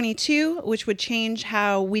 622, which would change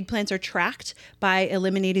how weed plants are tracked by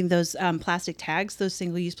eliminating those plastic tags, those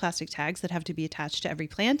single-use plastic tags that have to be attached to every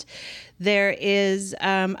plant. There is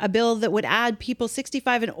a bill that would add people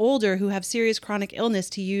 65 and older who have serious chronic illness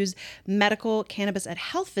to use medical cannabis at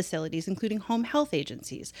health facilities, including home health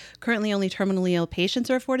agencies. Currently, only terminally ill patients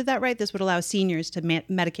are afforded that right. This would allow seniors to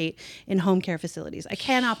medicate in home care facilities. I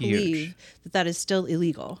cannot Huge. believe that is still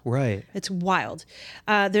illegal. Right. It's wild.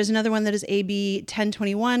 There's another one that is AB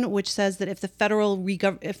 1021, which says that if the federal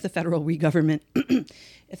government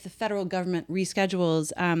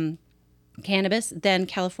reschedules cannabis, then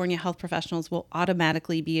California health professionals will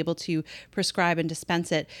automatically be able to prescribe and dispense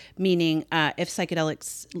it, meaning if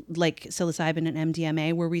psychedelics like psilocybin and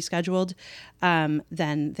MDMA were rescheduled,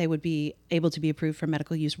 then they would be able to be approved for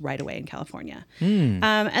medical use right away in California.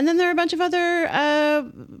 And then there are a bunch of other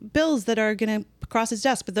bills that are going to cross his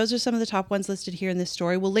desk, but those are some of the top ones listed here in this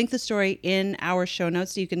story. We'll link the story in our show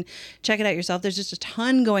notes so you can check it out yourself. There's just a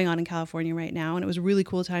ton going on in California right now, and it was a really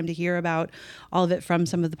cool time to hear about all of it from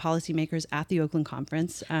some of the policymakers at the Oakland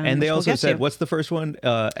conference. And they also said, what's the first one?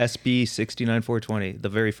 SB 69420, the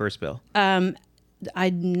very first bill. I'm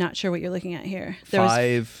not sure what you're looking at here.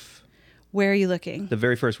 Where are you looking? The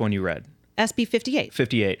very first one you read. SB 58.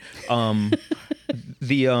 58.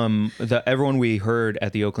 The everyone we heard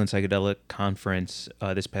at the Oakland Psychedelic Conference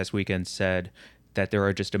this past weekend said that there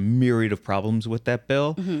are just a myriad of problems with that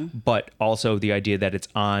bill, but also the idea that it's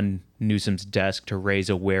on Newsom's desk to raise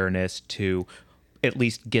awareness, to at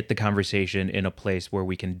least get the conversation in a place where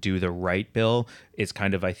we can do the right bill is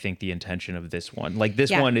kind of, I think, the intention of this one. Like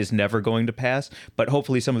this one is never going to pass, but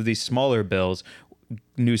hopefully some of these smaller bills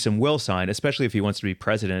Newsom will sign, especially if he wants to be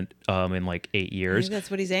president in like 8 years.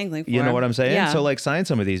 That's what he's angling for. You know what I'm saying? Yeah. So like sign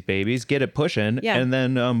some of these babies, get it pushing, and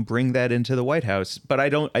then bring that into the White House. But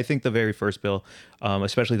I think the very first bill,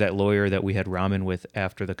 especially that lawyer that we had ramen with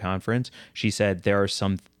after the conference, she said there's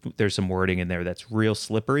some wording in there that's real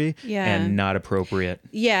slippery and not appropriate.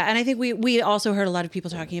 Yeah, and I think we also heard a lot of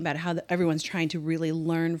people talking about how everyone's trying to really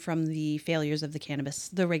learn from the failures of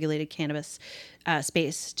the regulated cannabis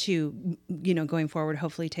space to, going forward,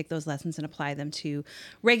 hopefully take those lessons and apply them to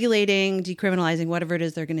regulating, decriminalizing, whatever it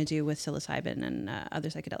is they're going to do with psilocybin and other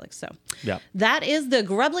psychedelics. So that is the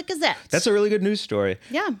Grublik Gazette. That's a really good news story.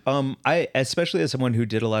 Yeah. I, especially as someone who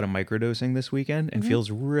did a lot of microdosing this weekend and feels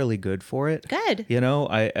really good for it. Good.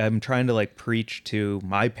 I'm trying to like preach to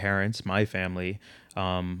my parents, my family,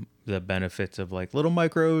 the benefits of like little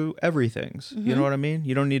micro everythings. You know what I mean?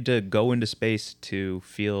 You don't need to go into space to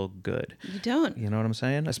feel good. You don't. You know what I'm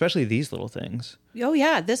saying? Especially these little things. Oh,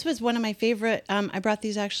 yeah. This was one of my favorite. I brought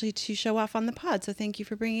these actually to show off on the pod, so thank you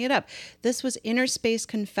for bringing it up. This was Inner Space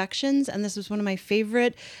Confections, and this was one of my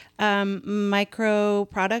favorite micro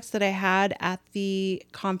products that I had at the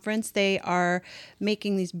conference. They are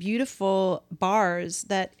making these beautiful bars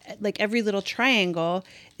that, like, every little triangle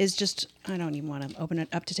is just, I don't even want to open it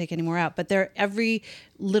up to take any more out, but every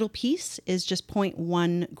little piece is just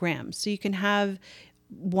 0.1 grams. So you can have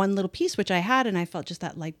one little piece, which I had, and I felt just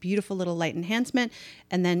that like beautiful little light enhancement.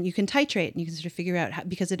 And then you can titrate and you can sort of figure out how,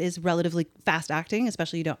 because it is relatively fast acting,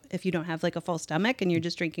 especially if you don't have like a full stomach and you're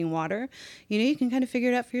just drinking water, you can kind of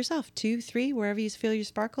figure it out for yourself. 2, 3, wherever you feel your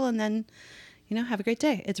sparkle, and then, have a great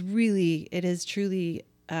day. It is truly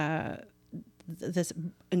this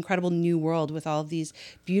incredible new world with all of these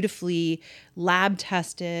beautifully lab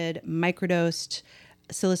tested, microdosed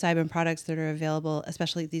psilocybin products that are available,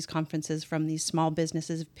 especially at these conferences, from these small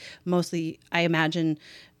businesses. Mostly, I imagine,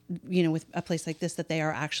 with a place like this, that they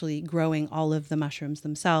are actually growing all of the mushrooms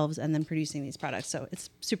themselves and then producing these products. So it's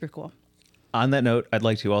super cool. On that note, I'd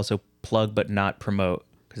like to also plug but not promote,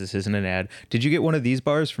 because this isn't an ad. Did you get one of these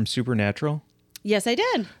bars from Supernatural? Yes, I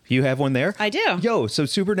did. You have one there? I do. Yo, so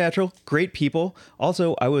Supernatural, great people.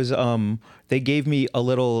 Also, I was they gave me a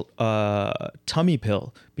little tummy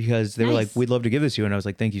pill because they were like, we'd love to give this to you. And I was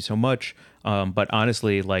like, thank you so much. But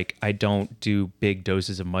honestly, like, I don't do big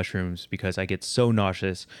doses of mushrooms because I get so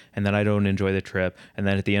nauseous and then I don't enjoy the trip. And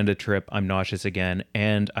then at the end of the trip, I'm nauseous again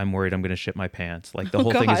and I'm worried I'm going to shit my pants. Like, the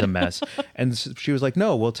whole thing is a mess. And she was like,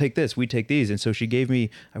 no, we'll take this. We take these. And so she gave me,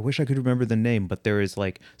 I wish I could remember the name, but there is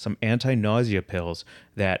like some anti-nausea pills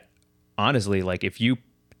that honestly, like, if you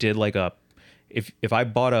did like if I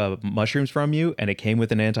bought mushrooms from you and it came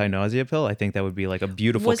with an anti-nausea pill, I think that would be like a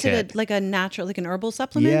beautiful Was kit. it like a natural, like an herbal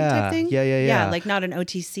supplement type thing? Yeah. Yeah, like not an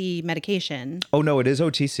OTC medication. Oh no, it is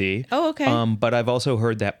OTC. Oh, okay. But I've also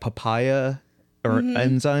heard that papaya or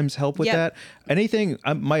enzymes help with Yep. that. Anything.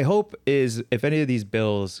 My hope is if any of these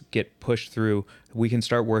bills get pushed through, we can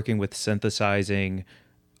start working with synthesizing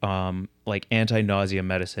like anti-nausea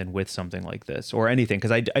medicine with something like this or anything,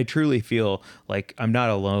 because I truly feel like I'm not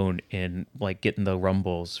alone in like getting the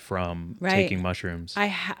rumbles from taking mushrooms.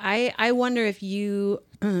 I wonder if you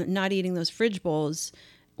not eating those fridge bowls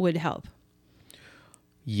would help.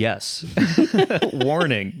 Yes.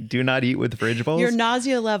 Warning, do not eat with fridge bowls. Your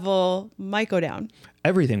nausea level might go down.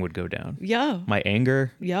 Everything would go down. Yo. My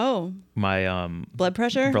anger, Yo. my Blood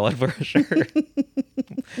pressure.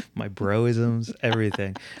 my broisms,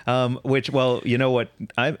 everything. Which, well, you know what?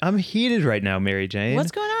 I'm heated right now, Mary Jane.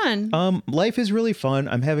 What's going on? Life is really fun.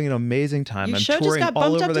 I'm having an amazing time. Your I'm show just touring got all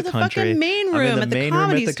bumped over up to the the country. fucking main I'm in room the at the main room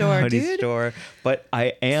Comedy at the Store, Comedy dude. Store. But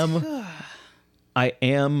I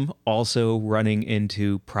am also running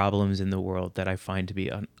into problems in the world that I find to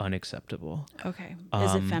be unacceptable. Okay.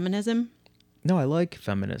 Is it feminism? No, I like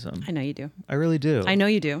feminism. I know you do. I really do. I know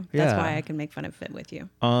you do. That's Yeah. why I can make fun of it with you.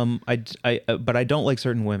 But I don't like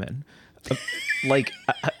certain women. Like,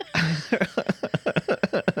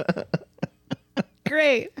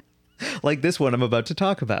 Great. like this one I'm about to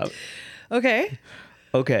talk about. Okay.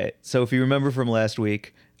 Okay, so if you remember from last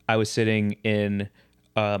week, I was sitting in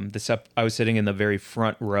I was sitting in the very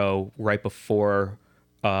front row right before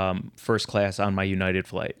first class on my United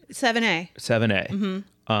flight. 7A. 7A.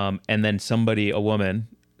 Mm-hmm. And then a woman,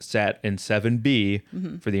 sat in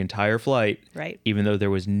 7B for the entire flight. Right. Even though there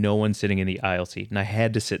was no one sitting in the aisle seat. And I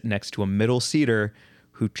had to sit next to a middle seater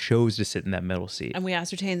who chose to sit in that middle seat. And we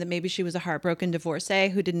ascertained that maybe she was a heartbroken divorcee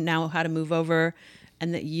who didn't know how to move over,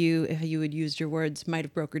 and that you, if you had used your words, might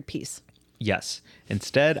have brokered peace. Yes.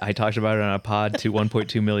 Instead, I talked about it on a pod to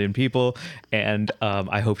 1.2 million people, and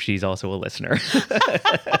I hope she's also a listener.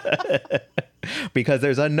 Because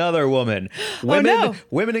there's another woman.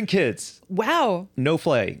 Women and kids. Wow. No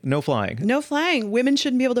flying. No flying. Women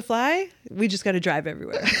shouldn't be able to fly. We just got to drive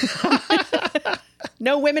everywhere.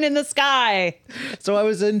 No women in the sky. So I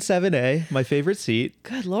was in 7A, my favorite seat.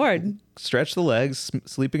 Good Lord. Stretched the legs,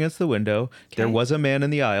 sleep against the window. Okay. There was a man in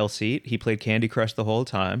the aisle seat. He played Candy Crush the whole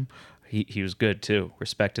time. He was good too.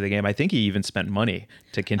 Respect to the game. I think he even spent money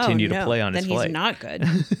to continue to play on his flight. Then he's not good.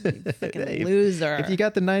 You fucking loser. If you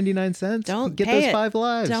got the 99 cents, don't get pay those it. 5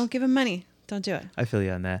 lives. Don't give him money. Don't do it. I feel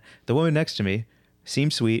you on that. The woman next to me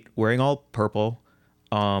seemed sweet, wearing all purple,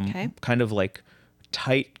 kind of like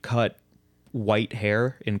tight cut white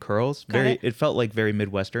hair in curls. It felt like very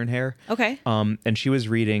Midwestern hair. Okay. And she was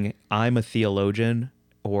reading I'm a Theologian,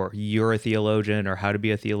 or You're a Theologian, or How to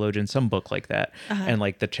Be a Theologian, some book like that. Uh-huh. And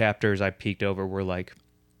like the chapters I peeked over were like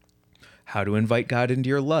how to invite God into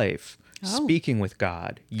your life, speaking with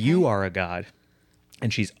God, you are a God.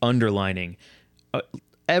 And she's underlining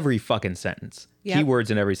every fucking sentence,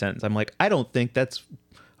 keywords in every sentence. I'm like, I don't think that's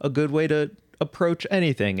a good way to approach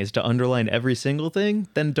anything, is to underline every single thing.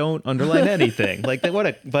 Then don't underline anything. Like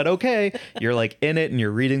but okay, you're like in it and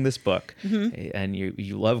you're reading this book, and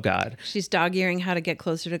you love God. She's dog-earing how to get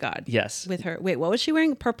closer to God. Yes. With her. Wait, what was she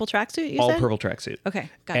wearing? Purple tracksuit, you All said? purple tracksuit.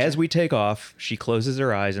 Okay, gotcha. As we take off, she closes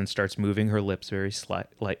her eyes and starts moving her lips very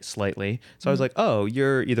slightly. So I was like, oh,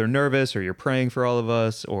 you're either nervous or you're praying for all of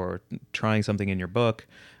us or trying something in your book.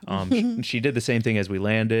 She did the same thing as we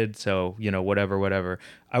landed. So, whatever.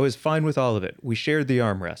 I was fine with all of it. We shared the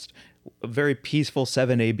armrest. A very peaceful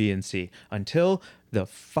 7A, B, and C until the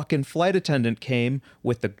fucking flight attendant came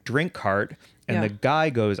with the drink cart. And the guy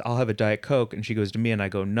goes, I'll have a Diet Coke. And she goes to me and I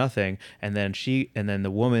go, nothing. And then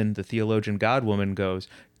the woman, the theologian God woman, goes,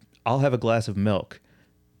 I'll have a glass of milk.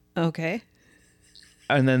 Okay.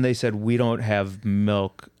 And then they said, we don't have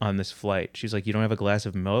milk on this flight. She's like, you don't have a glass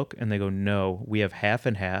of milk? And they go, no, we have half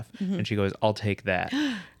and half. Mm-hmm. And she goes, I'll take that.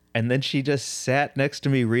 And then she just sat next to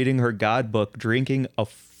me reading her God book, drinking a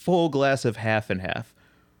full glass of half and half.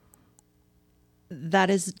 That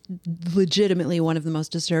is legitimately one of the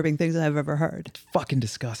most disturbing things I've ever heard. Fucking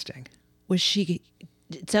disgusting. It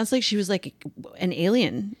sounds like she was like an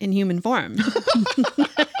alien in human form.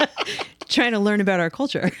 Trying to learn about our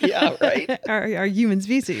culture. Yeah, right. our human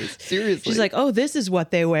species. Seriously. She's like, oh, this is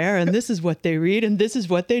what they wear, and this is what they read, and this is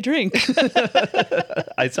what they drink.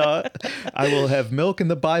 I saw it. I will have milk in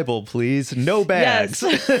the Bible, please. No bags.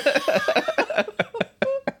 Yes.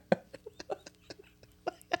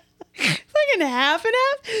 Fucking half and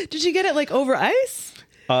half? Did she get it like over ice?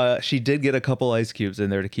 She did get a couple ice cubes in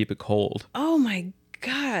there to keep it cold. Oh my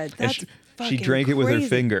God. That's fucking She drank it with her crazy.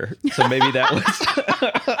 finger. So maybe that was...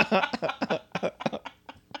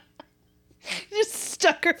 Just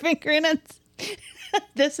stuck her finger in it.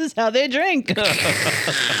 This is how they drink.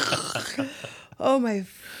 Oh my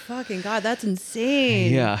fucking God, that's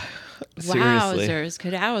insane. Yeah. Seriously. Wowzers,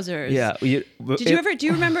 cadowzers. Yeah. Do you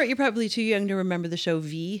remember, you're probably too young to remember the show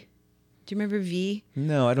V. Do you remember V?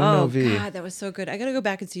 No, I don't know V. God, that was so good. I got to go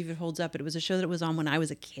back and see if it holds up. But it was a show that was on when I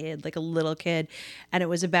was a kid, like a little kid. And it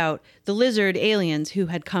was about the lizard aliens who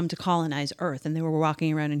had come to colonize Earth. And they were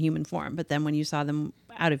walking around in human form. But then when you saw them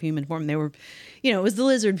out of human form, they were, it was the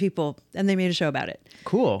lizard people. And they made a show about it.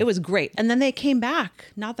 Cool. It was great. And then they came back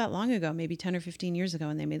not that long ago, maybe 10 or 15 years ago.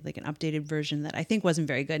 And they made like an updated version that I think wasn't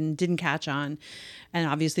very good and didn't catch on. And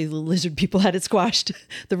obviously the lizard people had it squashed,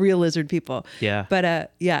 the real lizard people. Yeah.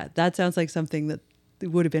 But yeah, that sounds like something that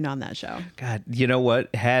would have been on that show. God, you know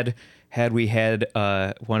what? Had we had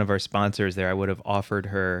one of our sponsors there, I would have offered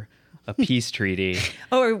her a peace treaty.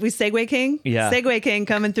 Oh, are we Segway King? Yeah. Segway King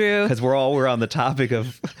coming through. Because we're on the topic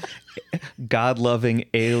of God-loving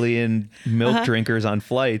alien milk drinkers on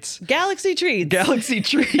flights. Galaxy treats. Galaxy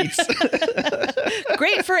treats.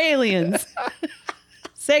 Great for aliens.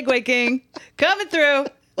 Segway King coming through.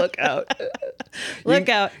 Look out. Look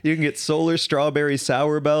out. You can get solar strawberry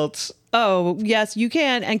sour belts. Oh, yes, you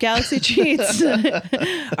can. And Galaxy Treats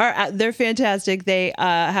they're fantastic. They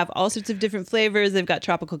have all sorts of different flavors. They've got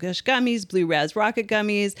Tropical Kush gummies, Blue Raz Rocket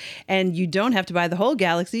gummies, and you don't have to buy the whole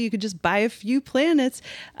galaxy. You could just buy a few planets.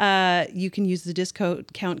 You can use the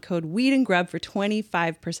discount code Weed and Grub for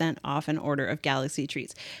 25% off an order of Galaxy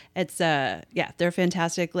Treats. It's, they're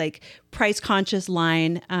fantastic, like price conscious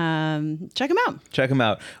line. Check them out. Check them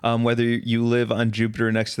out. Whether you live on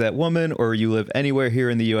Jupiter next to that woman or you live anywhere here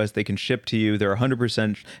in the U.S., they can ship to you. They're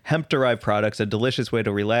 100% hemp-derived products, a delicious way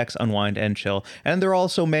to relax, unwind, and chill. And they're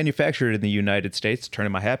also manufactured in the United States.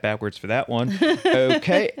 Turning my hat backwards for that one.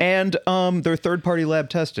 Okay. And they're third-party lab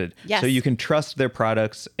tested. Yes. So you can trust their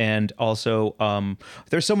products. And also,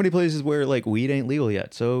 there's so many places where like weed ain't legal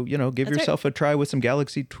yet. So, give That's yourself a try with some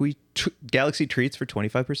Galaxy Treats for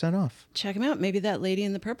 25% off. Check them out. Maybe that lady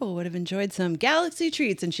in the purple would have enjoyed some Galaxy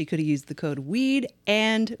Treats and she could have used the code Weed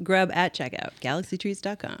and Grub at checkout.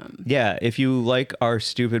 GalaxyTreats.com. Yeah, if you like our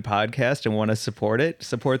stupid podcast and want to support it,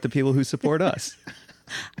 support the people who support us.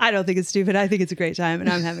 I don't think it's stupid. I think it's a great time and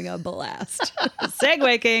I'm having a blast.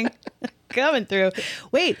 Segway King coming through.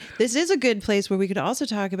 Wait, this is a good place where we could also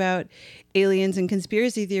talk about aliens and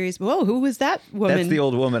conspiracy theories. Whoa, who was that woman? That's the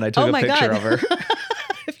old woman. I took a picture of her.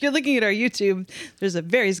 If you're looking at our YouTube, there's a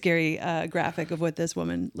very scary graphic of what this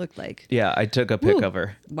woman looked like. Yeah, I took a pic of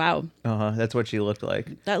her. Wow. That's what she looked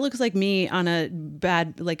like. That looks like me on a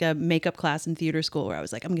makeup class in theater school where I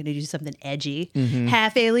was like, I'm going to do something edgy. Mm-hmm.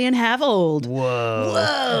 Half alien, half old.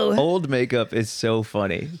 Whoa. Old makeup is so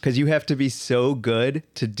funny because you have to be so good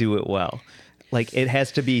to do it well. Like it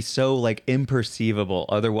has to be so like imperceivable.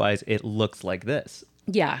 Otherwise it looks like this.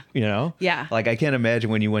 Yeah. Yeah. Like I can't imagine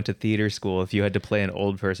when you went to theater school, if you had to play an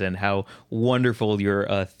old person, how wonderful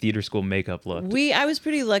your theater school makeup looked. I was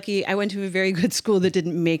pretty lucky. I went to a very good school that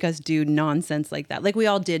didn't make us do nonsense like that. Like we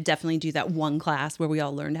all did definitely do that one class where we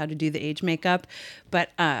all learned how to do the age makeup. But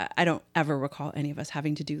I don't ever recall any of us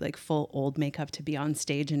having to do like full old makeup to be on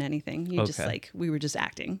stage in anything. We were just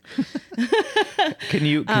acting. Do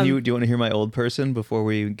you want to hear my old person before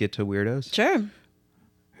we get to weirdos? Sure.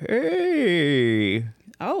 Hey.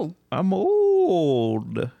 Oh. I'm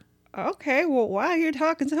old. Okay, well, why are you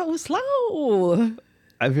talking so slow?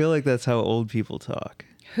 I feel like that's how old people talk.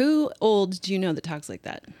 Who old do you know that talks like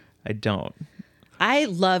that? I don't. I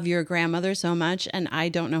love your grandmother so much, and I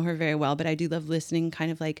don't know her very well, but I do love listening,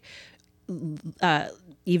 kind of like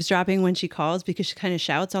eavesdropping when she calls because she kind of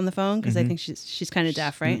shouts on the phone because I think she's kind of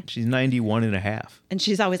deaf, right? She's 91 and a half. And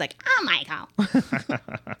she's always like, "Oh, Michael,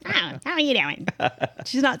 oh, how are you doing?"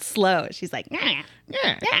 She's not slow. She's like,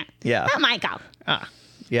 Yeah. "Oh, Michael."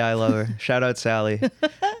 Yeah, I love her. Shout out Sally.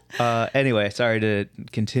 Anyway, sorry to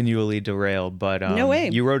continually derail, but no way.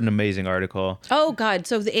 You wrote an amazing article. Oh, God.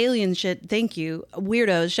 So the alien shit, thank you.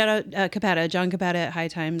 Weirdos. Shout out Capetta. John Capetta at High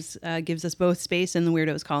Times gives us both space in the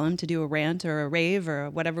Weirdos column to do a rant or a rave or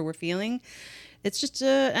whatever we're feeling. It's just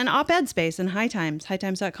an op-ed space in High Times,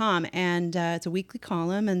 hightimes.com. And it's a weekly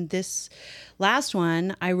column. And this last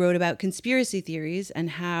one, I wrote about conspiracy theories and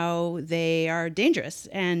how they are dangerous.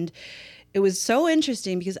 And it was so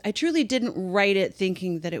interesting because I truly didn't write it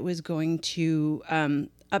thinking that it was going to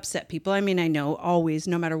upset people. I mean, I know always,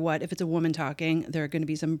 no matter what, if it's a woman talking, there are going to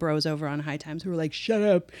be some bros over on High Times who are like, "Shut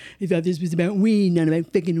up. I thought this was about weed, not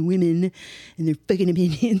about fucking women and their fucking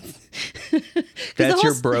opinions." That's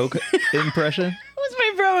your bro impression? What's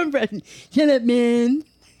my bro impression? Shut up, man.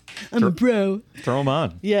 I'm a bro. Throw them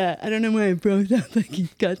on. Yeah, I don't know why a bro sounds like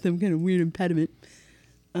he's got some kind of weird impediment.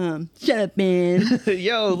 Shut up, man.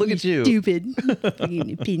 Yo, look at you. Stupid.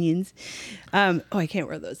 Fucking opinions. I can't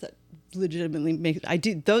wear those. That legitimately makes... I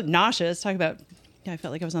do... Those nauseous. Talk about... I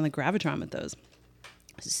felt like I was on the Gravitron with those.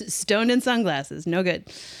 Stoned in sunglasses. No good.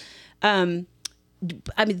 I mean,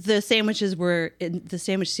 the sandwiches were... The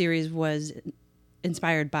sandwich series was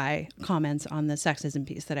inspired by comments on the sexism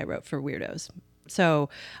piece that I wrote for Weirdos. So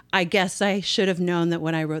I guess I should have known that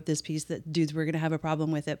when I wrote this piece that dudes were going to have a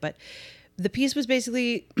problem with it. But the piece was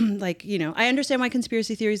basically like, I understand why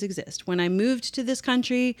conspiracy theories exist. When I moved to this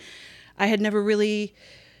country, I had never really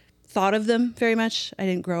thought of them very much. I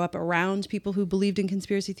didn't grow up around people who believed in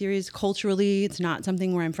conspiracy theories. Culturally, it's not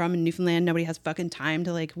something where I'm from in Newfoundland. Nobody has fucking time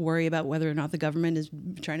to like worry about whether or not the government is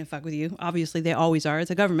trying to fuck with you. Obviously, they always are. It's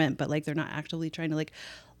a government, but like they're not actively trying to like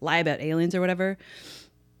lie about aliens or whatever.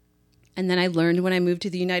 And then I learned when I moved to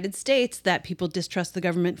the United States that people distrust the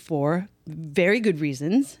government for very good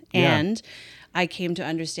reasons. Yeah. And I came to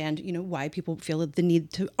understand, why people feel the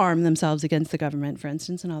need to arm themselves against the government, for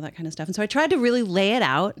instance, and all that kind of stuff. And so I tried to really lay it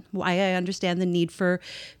out, why I understand the need for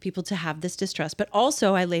people to have this distrust. But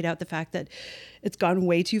also I laid out the fact that it's gone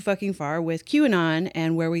way too fucking far with QAnon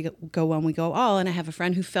and where we go one, we go all. And I have a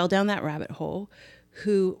friend who fell down that rabbit hole,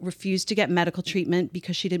 who refused to get medical treatment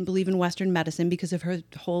because she didn't believe in Western medicine because of her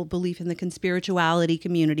whole belief in the conspirituality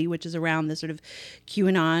community, which is around the sort of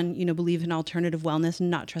QAnon, believe in alternative wellness and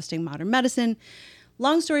not trusting modern medicine.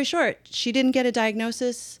 Long story short, she didn't get a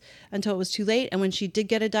diagnosis until it was too late. And when she did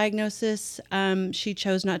get a diagnosis, she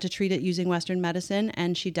chose not to treat it using Western medicine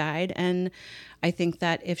and she died. And I think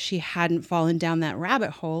that if she hadn't fallen down that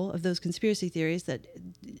rabbit hole of those conspiracy theories, that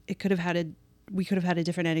we could have had a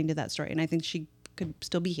different ending to that story. And I think she could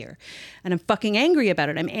still be here. And I'm fucking angry about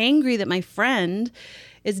it. I'm angry that my friend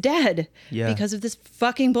is dead because of this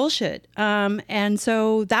fucking bullshit. And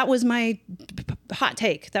so that was my hot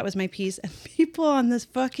take. That was my piece. And people on this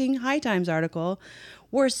fucking High Times article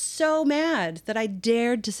were so mad that I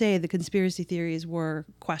dared to say the conspiracy theories were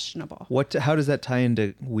questionable. How does that tie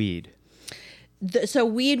into weed? So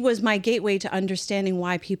weed was my gateway to understanding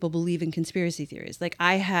why people believe in conspiracy theories. Like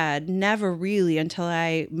I had never really, until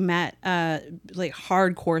I met like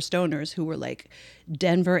hardcore stoners who were like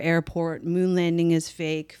Denver airport, moon landing is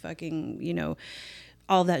fake, fucking,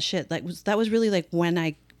 all that shit. Like that was really like when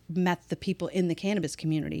I met the people in the cannabis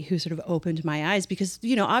community who sort of opened my eyes because,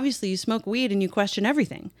 obviously you smoke weed and you question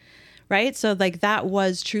everything, right? So like that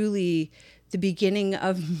was truly the beginning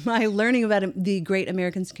of my learning about the great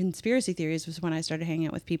American conspiracy theories was when I started hanging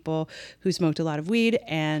out with people who smoked a lot of weed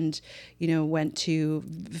and, went to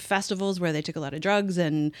festivals where they took a lot of drugs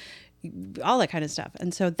and all that kind of stuff.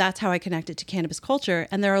 And so that's how I connected to cannabis culture.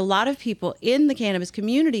 And there are a lot of people in the cannabis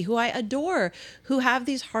community who I adore, who have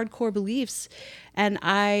these hardcore beliefs. And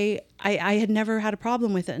I had never had a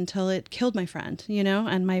problem with it until it killed my friend,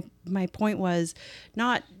 and my point was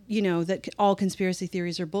not, that all conspiracy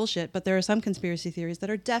theories are bullshit, but there are some conspiracy theories that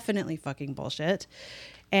are definitely fucking bullshit.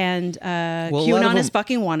 And QAnon is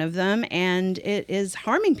fucking one of them. And it is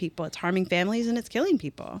harming people. It's harming families and it's killing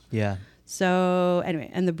people. Yeah. So anyway,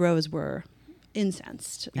 and the bros were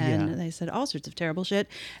incensed and they said all sorts of terrible shit.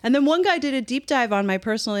 And then one guy did a deep dive on my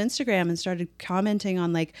personal Instagram and started commenting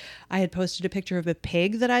on like I had posted a picture of a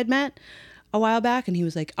pig that I'd met a while back and he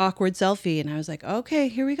was like awkward selfie and I was like, okay,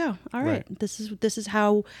 here we go. All right. This is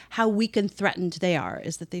how weak and threatened they are,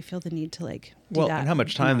 is that they feel the need to like do that. And how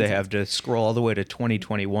much time they have to scroll all the way to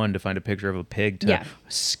 2021 to find a picture of a pig to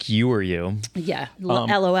skewer you. Yeah.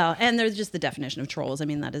 LOL. And there's just the definition of trolls. I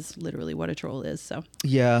mean, that is literally what a troll is. So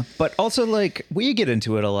yeah, but also like we get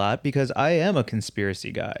into it a lot because I am a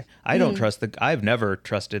conspiracy guy. I don't trust I've never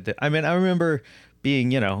trusted that. I mean, I remember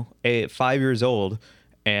being, 5 years old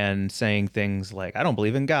and saying things like, I don't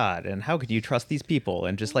believe in God, and how could you trust these people?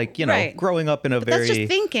 And just like, growing up in a very... That's just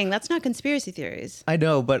thinking. That's not conspiracy theories. I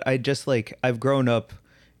know, but I just like, I've grown up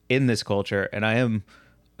in this culture and I am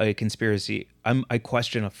a conspiracy. I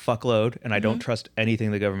question a fuckload and I don't trust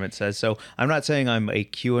anything the government says. So I'm not saying I'm a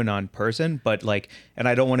QAnon person, but like, and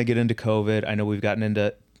I don't want to get into COVID. I know we've gotten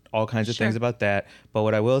into all kinds of things about that. But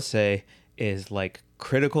what I will say is like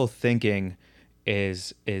critical thinking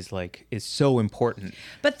is so important.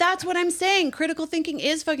 But that's what I'm saying. Critical thinking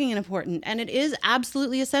is fucking important, and it is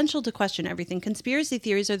absolutely essential to question everything. Conspiracy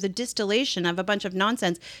theories are the distillation of a bunch of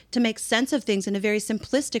nonsense to make sense of things in a very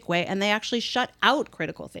simplistic way, and they actually shut out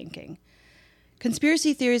critical thinking.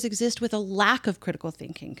 Conspiracy theories exist with a lack of critical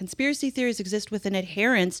thinking. Conspiracy theories exist with an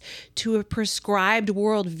adherence to a prescribed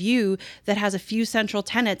worldview that has a few central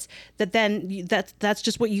tenets that then that's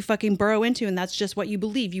just what you fucking burrow into, and that's just what you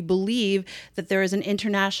believe. You believe that there is an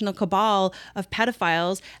international cabal of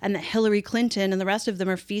pedophiles and that Hillary Clinton and the rest of them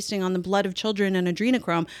are feasting on the blood of children and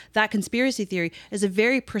adrenochrome. That conspiracy theory is a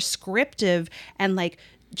very prescriptive and like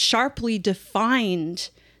sharply defined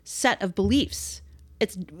set of beliefs.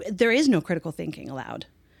 There is no critical thinking allowed.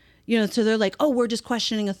 So they're like, oh, we're just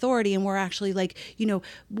questioning authority and we're actually like,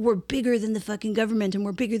 we're bigger than the fucking government and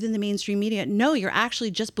we're bigger than the mainstream media. No, you're actually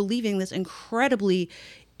just believing this incredibly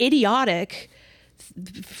idiotic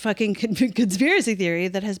fucking conspiracy theory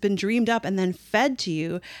that has been dreamed up and then fed to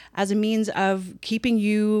you as a means of keeping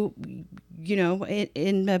you,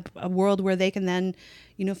 in a world where they can then,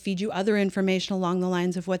 feed you other information along the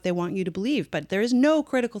lines of what they want you to believe. But there is no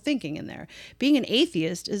critical thinking in there. Being an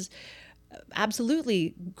atheist is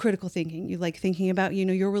absolutely critical thinking. You like thinking about,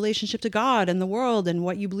 your relationship to God and the world and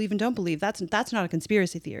what you believe and don't believe. That's not a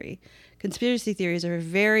conspiracy theory. Conspiracy theories are a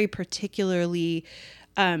very particularly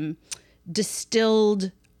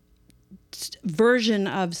distilled version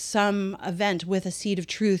of some event with a seed of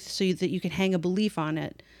truth so that you can hang a belief on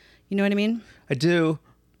it. You know what I mean? I do.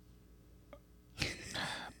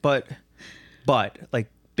 But, like,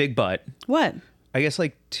 big but. What? I guess,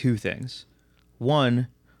 like, two things. One,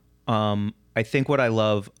 I think what I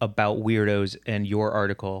love about weirdos and your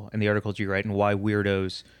article and the articles you write and why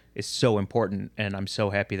weirdos is so important, and I'm so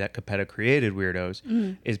happy that Capetta created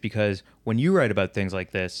weirdos, is because when you write about things like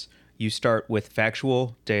this, you start with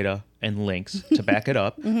factual data and links to back it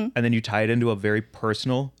up, and then you tie it into a very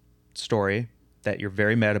personal story that you're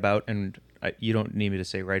very mad about, and you don't need me to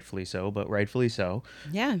say rightfully so, but rightfully so.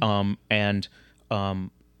 Yeah.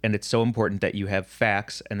 And it's so important that you have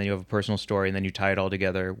facts, and then you have a personal story, and then you tie it all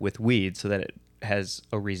together with weed so that it has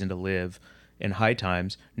a reason to live in high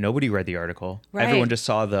times. Nobody read the article. Right. Everyone just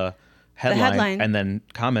saw the headline and then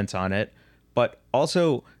comments on it. But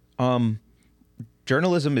also,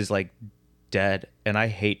 journalism is like dead, and I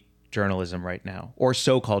hate journalism right now, or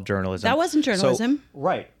so-called journalism. That wasn't journalism. So,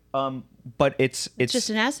 right. But it's just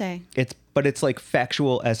an essay. It's like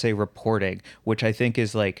factual essay reporting, which I think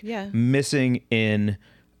is like missing in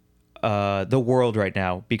the world right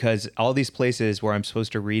now, because all these places where I'm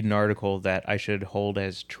supposed to read an article that I should hold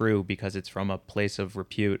as true because it's from a place of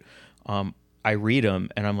repute, I read them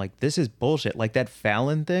and I'm like, this is bullshit. Like that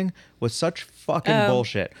Fallon thing was such fucking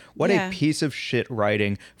bullshit. What a piece of shit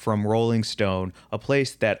writing from Rolling Stone, a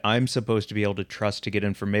place that I'm supposed to be able to trust to get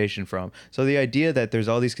information from. So the idea that there's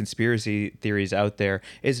all these conspiracy theories out there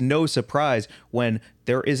is no surprise when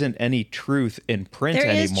there isn't any truth in print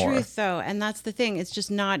anymore. There is truth, though, and that's the thing. It's just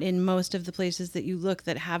not in most of the places that you look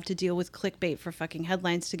that have to deal with clickbait for fucking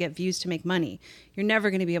headlines to get views to make money. You're never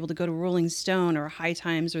going to be able to go to Rolling Stone or High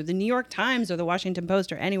Times or the New York Times or the Washington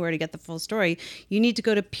Post or anywhere to get the full story. You need to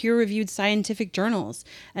go to peer-reviewed scientific journals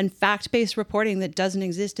and fact-based reporting that doesn't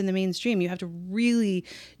exist in the mainstream. You have to really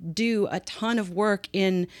do a ton of work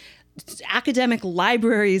in academic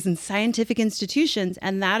libraries and scientific institutions,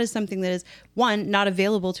 and that is something that is, one, not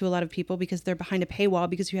available to a lot of people because they're behind a paywall,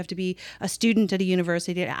 because you have to be a student at a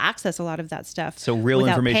university to access a lot of that stuff. So real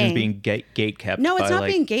information is being gate kept. No, it's not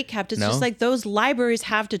being gate kept. It's just like those libraries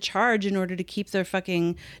have to charge in order to keep their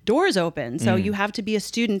fucking doors open. So you have to be a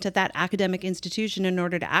student at that academic institution in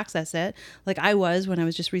order to access it. Like I was when I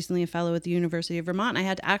was just recently a fellow at the University of Vermont. I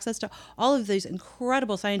had access to all of these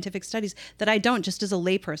incredible scientific studies that I don't just as a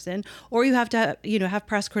layperson. Or you have to, have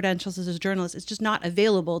press credentials as a journalist. It's just not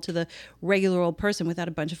available to the regular old person without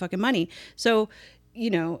a bunch of fucking money. So,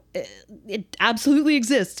 it absolutely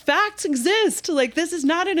exists. Facts exist. Like, this is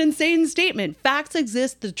not an insane statement. Facts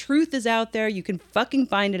exist. The truth is out there. You can fucking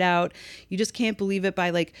find it out. You just can't believe it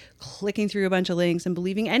by like clicking through a bunch of links and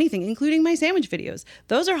believing anything, including my sandwich videos.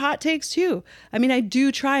 Those are hot takes too. I mean, I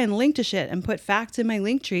do try and link to shit and put facts in my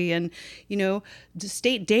link tree and,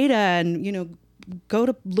 state data and, go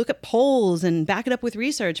to look at polls and back it up with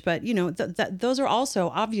research. But, those are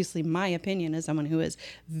also obviously my opinion as someone who is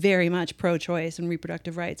very much pro-choice and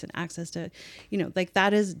reproductive rights and access to,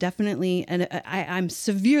 that is definitely, and I'm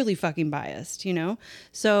severely fucking biased,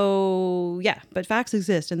 So yeah, but facts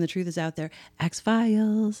exist and the truth is out there.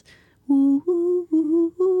 X-Files.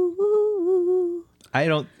 I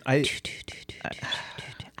know.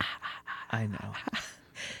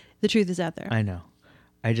 The truth is out there. I know.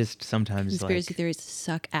 I just sometimes conspiracy theories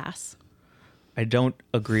suck ass. I don't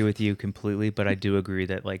agree with you completely, but I do agree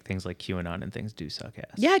that like things like QAnon and things do suck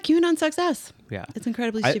ass. Yeah, QAnon sucks ass. Yeah, it's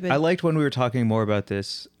incredibly stupid. I liked when we were talking more about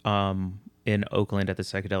this in Oakland at the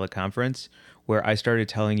Psychedelic Conference, where I started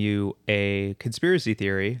telling you a conspiracy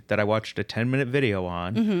theory that I watched a 10-minute video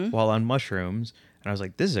on while on mushrooms. And I was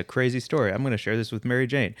like, this is a crazy story. I'm going to share this with Mary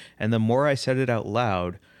Jane. And the more I said it out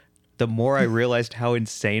loud, the more I realized how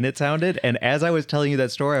insane it sounded. And as I was telling you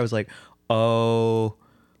that story, I was like, oh,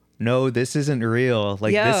 no, this isn't real.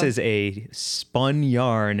 Like, this is a spun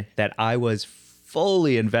yarn that I was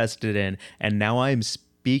fully invested in. And now I'm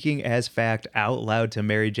speaking as fact out loud to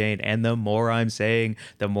Mary Jane. And the more I'm saying,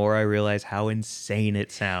 the more I realize how insane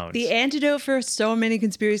it sounds. The antidote for so many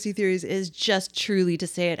conspiracy theories is just truly to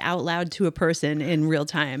say it out loud to a person in real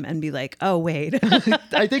time and be like, oh, wait.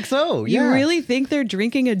 I think so. You Yeah. really think they're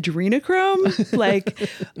drinking adrenochrome? Like,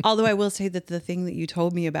 although I will say that the thing that you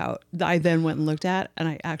told me about, I then went and looked at, and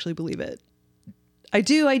I actually believe it. I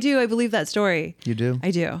do. I believe that story. You do?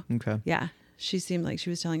 I do. Okay. Yeah. She seemed like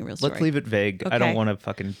she was telling a real story. Let's leave it vague. I Okay. don't want to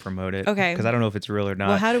fucking promote it. Okay. Because I don't know if it's real or not.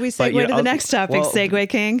 Well, how do we But, segue to the next topic, Segue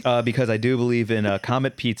King? Because I do believe in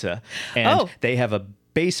Comet Pizza. And they have a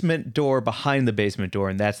basement door behind the basement door,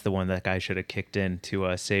 and that's the one that guy should have kicked in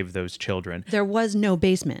to save those children. There was no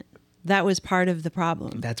basement. That was part of the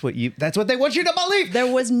problem. That's what they want you to believe. There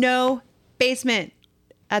was no basement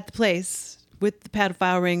at the place with the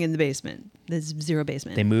pedophile ring in the basement. There's zero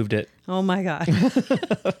basement. They moved it. Oh my God.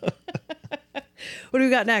 What do we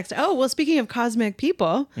got next? Oh, well, speaking of cosmic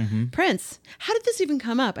people, Prince. How did this even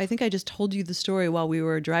come up? I think I just told you the story while we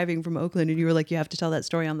were driving from Oakland, and you were like, you have to tell that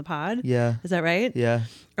story on the pod. Yeah. Is that right? Yeah.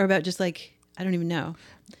 Or about just like, I don't even know.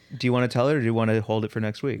 Do you want to tell it, or do you want to hold it for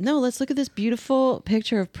next week? No, let's look at this beautiful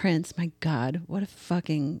picture of Prince. My God, what a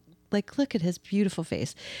fucking, like, look at his beautiful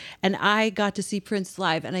face. And I got to see Prince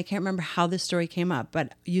live, and I can't remember how this story came up,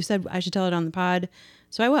 but you said I should tell it on the pod,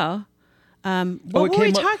 so I will. What were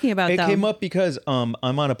we talking about, though? It came up because I'm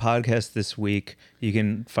on a podcast this week. You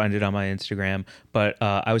can find it on my Instagram. But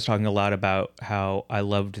I was talking a lot about how I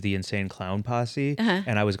loved the Insane Clown Posse.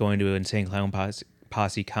 And I was going to Insane Clown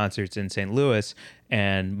Posse concerts in St. Louis.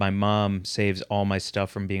 And my mom saves all my stuff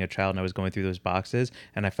from being a child. And I was going through those boxes.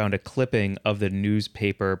 And I found a clipping of the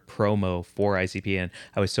newspaper promo for ICP. And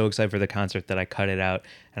I was so excited for the concert that I cut it out.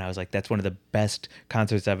 And I was like, that's one of the best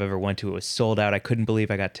concerts I've ever went to. It was sold out. I couldn't believe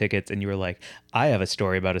I got tickets. And you were like, I have a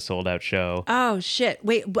story about a sold out show. Oh, shit.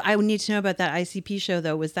 Wait, I need to know about that ICP show,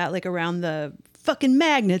 though. Was that like around the fucking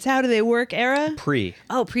magnets, how do they work era?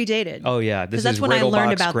 Predated. Oh, yeah. This that's is when I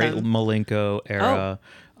learned about Great them. Malenko era.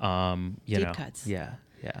 Deep cuts. Yeah.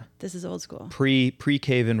 This is old school. Pre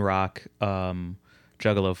Cave and Rock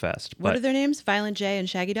Juggalo Fest. What are their names? Violent J and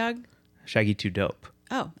Shaggy Dog? Shaggy Too Dope.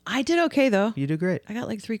 Oh, I did okay, though. You did great. I got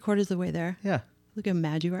like 3/4 of the way there. Yeah. Look how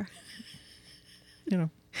mad you are. You know.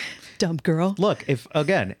 Dumb girl. Look,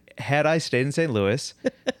 had I stayed in St. Louis,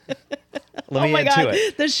 let Oh me my add God, to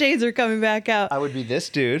it. the shades are coming back out. I would be this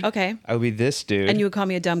dude. Okay. I would be this dude. And you would call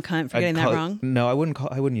me a dumb cunt for getting that wrong? No, I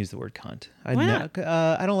wouldn't use the word cunt. Why not?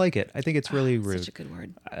 I don't like it. I think it's really rude. Such a good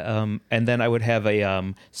word. And then I would have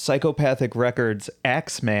a Psychopathic Records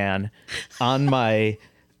Axeman on my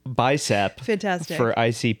bicep. Fantastic. For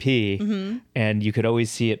ICP. And you could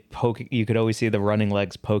always see it poking. You could always see the running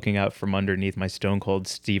legs poking out from underneath my Stone Cold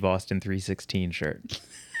Steve Austin 316 shirt.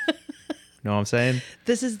 Know what I'm saying?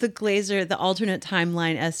 This is the Glazer, the alternate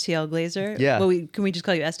timeline STL Glazer. Yeah. Well, can we just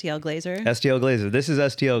call you STL Glazer? STL Glazer. This is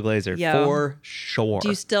STL Glazer Yo. for sure. Do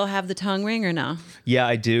you still have the tongue ring or no? Yeah,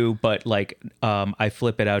 I do, but like I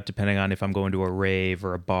flip it out depending on if I'm going to a rave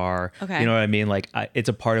or a bar. Okay. You know what I mean? Like it's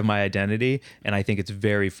a part of my identity, and I think it's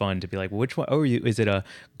very fun to be like, which one? Oh, is it a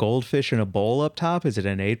goldfish in a bowl up top? Is it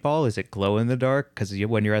an 8-ball? Is it glow in the dark? Because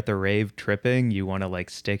when you're at the rave tripping, you want to like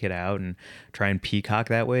stick it out and try and peacock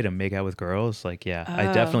that way to make out with girls. Like, yeah, I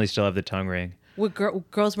definitely still have the tongue ring. What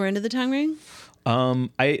girls were into the tongue ring?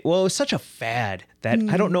 It was such a fad that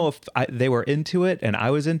I don't know if they were into it and I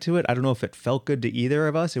was into it. I don't know if it felt good to either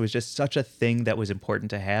of us. It was just such a thing that was important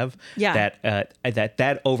to have. Yeah.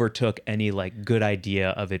 That overtook any like good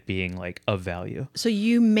idea of it being like of value. So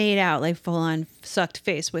you made out like full on sucked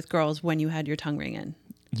face with girls when you had your tongue ring in.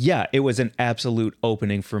 Yeah, it was an absolute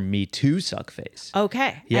opening for me to suck face.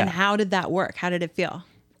 Okay. Yeah. And how did that work? How did it feel?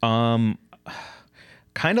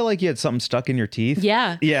 Kind of like you had something stuck in your teeth.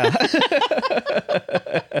 Yeah. Yeah.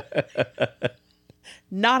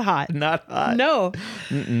 Not hot. Not hot. No.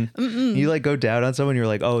 You like go down on someone, you're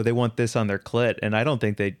like, oh, they want this on their clit. And I don't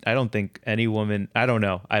think any woman, I don't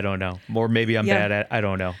know. Or maybe I'm bad at, I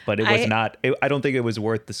don't know. But it was I don't think it was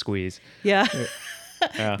worth the squeeze. Yeah.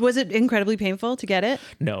 Yeah. Was it incredibly painful to get it?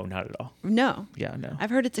 No, not at all. No. Yeah, no. I've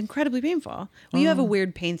heard it's incredibly painful. Well, you have a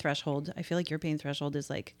weird pain threshold. I feel like your pain threshold is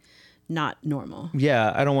like not normal.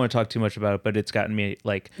 Yeah, I don't want to talk too much about it, but it's gotten me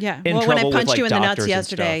like Yeah. in Well, when I trouble with, punched like, you in the nuts doctors and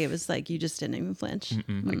yesterday, stuff. it was like you just didn't even flinch.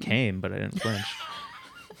 I came, but I didn't flinch.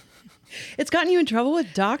 It's gotten you in trouble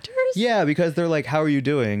with doctors? Yeah, because they're like, "How are you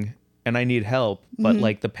doing?" And I need help, but Mm-hmm.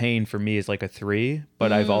 like the pain for me is like a 3.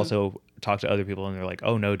 But I've also talked to other people, and they're like,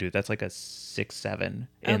 "Oh no, dude, that's like a 6, 7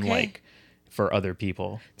 in Okay. like for other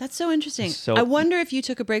people." That's so interesting. So- I wonder if you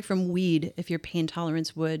took a break from weed, if your pain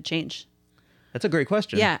tolerance would change. That's a great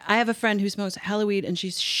question. Yeah, I have a friend who smokes hella weed and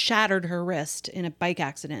she's shattered her wrist in a bike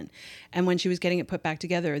accident. And when she was getting it put back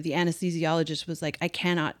together, the anesthesiologist was like, I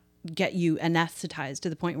cannot get you anesthetized to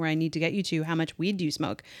the point where I need to get you to how much weed do you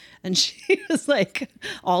smoke? And she was like,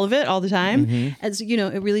 all of it, all the time. And so,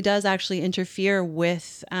 it really does actually interfere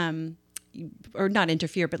with, or not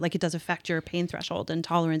interfere, but like it does affect your pain threshold and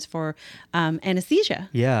tolerance for anesthesia.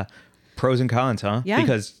 Yeah. Pros and cons, huh? Yeah.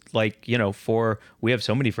 Because like, we have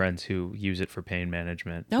so many friends who use it for pain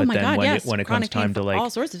management. Oh but my then God, when yes. when it Chronic comes time pain to for like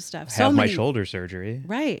all sorts of stuff. have So my many. shoulder surgery.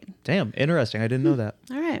 Right. Damn, interesting. I didn't know that.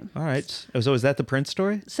 All right. All right. So is that the Prince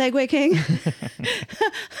story? Segway King.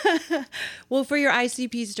 Well, for your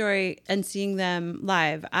ICP story and seeing them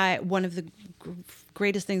live, one of the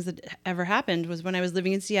greatest things that ever happened was when I was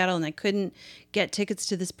living in Seattle and I couldn't get tickets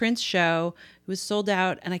to this Prince show. It was sold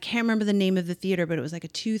out, and I can't remember the name of the theater, but it was like a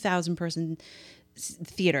 2,000 person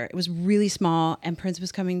theater. It was really small, and Prince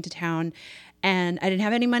was coming to town. And I didn't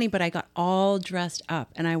have any money, but I got all dressed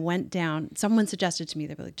up and I went down. Someone suggested to me,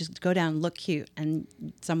 they were like, just go down, look cute, and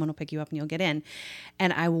someone will pick you up and you'll get in.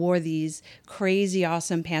 And I wore these crazy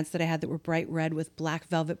awesome pants that I had that were bright red with black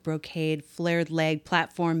velvet brocade, flared leg,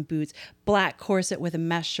 platform boots, black corset with a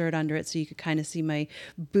mesh shirt under it so you could kind of see my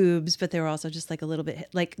boobs, but they were also just like a little bit,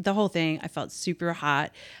 like the whole thing. I felt super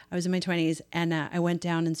hot. I was in my 20s, and I went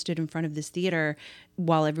down and stood in front of this theater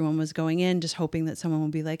while everyone was going in, just hoping that someone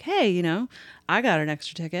would be like, hey, I got an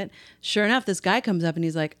extra ticket. Sure enough, this guy comes up and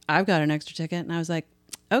he's like, I've got an extra ticket. And I was like,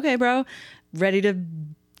 okay, bro, ready to,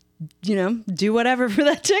 do whatever for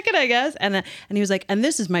that ticket, I guess. And he was like, and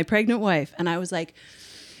this is my pregnant wife. And I was like,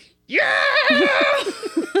 yeah,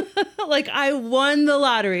 like I won the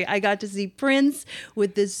lottery. I got to see Prince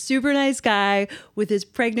with this super nice guy with his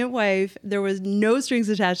pregnant wife. There was no strings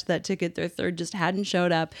attached to that ticket. Their third just hadn't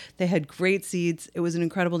showed up. They had great seats. It was an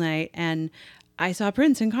incredible night. And I saw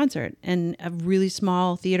Prince in concert in a really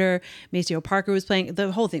small theater. Maceo Parker was playing.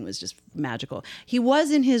 The whole thing was just magical. He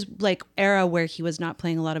was in his era where he was not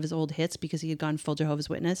playing a lot of his old hits because he had gone full Jehovah's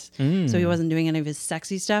Witness. So he wasn't doing any of his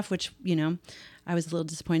sexy stuff, which, I was a little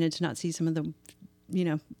disappointed to not see some of the,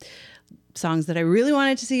 songs that I really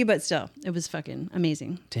wanted to see, but still, it was fucking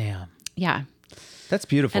amazing. Damn. Yeah. That's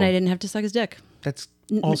beautiful. And I didn't have to suck his dick. That's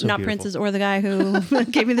also not beautiful. Prince's or the guy who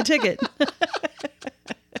gave me the ticket.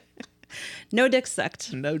 No dick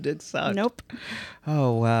sucked. No dick sucked. Nope.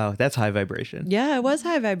 Oh, wow. That's high vibration. Yeah, it was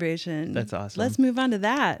high vibration. That's awesome. Let's move on to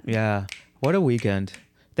that. Yeah. What a weekend.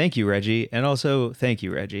 Thank you, Reggie. And also, thank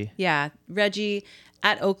you, Reggie. Yeah. Reggie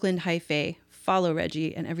at Oakland Hyphae. Follow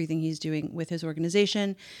Reggie and everything he's doing with his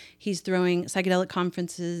organization. He's throwing psychedelic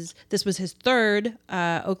conferences. This was his third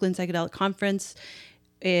Oakland Psychedelic Conference.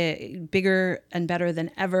 Bigger and better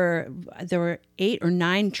than ever. There were 8 or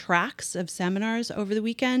 9 tracks of seminars over the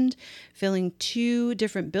weekend, filling 2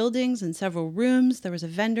 different buildings and several rooms. There was a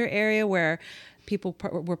vendor area where people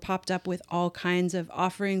were popped up with all kinds of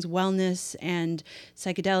offerings, wellness and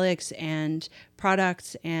psychedelics and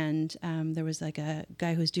products. And there was like a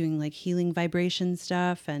guy who's doing like healing vibration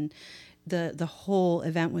stuff. And the whole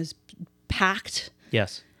event was packed.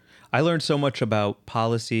 Yes. I learned so much about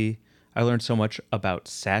policy. I learned so much about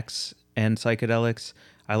sex and psychedelics.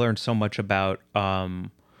 I learned so much about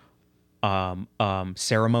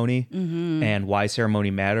ceremony and why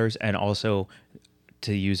ceremony matters, and also,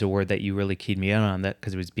 to use a word that you really keyed me in on, that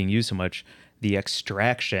because it was being used so much, the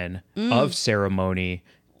extraction of ceremony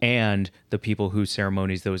and the people whose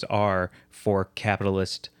ceremonies those are for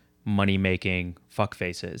capitalist money-making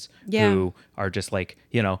fuckfaces who are just like,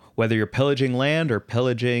 whether you're pillaging land or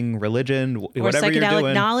pillaging religion, Or whatever you're psychedelic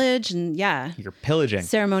doing, knowledge, and you're pillaging.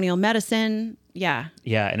 ceremonial medicine. Yeah.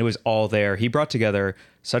 Yeah, and it was all there. He brought together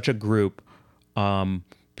such a group,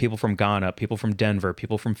 people from Ghana, people from Denver,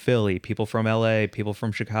 people from Philly, people from LA, people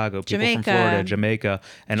from Chicago, people from Florida, Jamaica,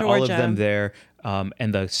 and Georgia. all of them there.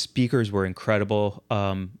 And the speakers were incredible.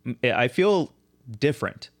 I feel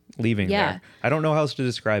different leaving there. I don't know how else to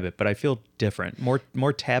describe it, but I feel different,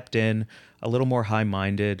 more tapped in, a little more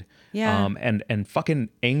high-minded, and fucking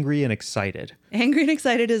angry and excited. Angry and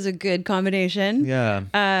excited is a good combination. Yeah.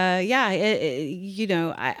 I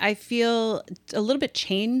feel a little bit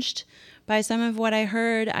changed by some of what I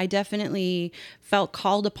heard. I definitely felt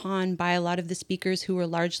called upon by a lot of the speakers who were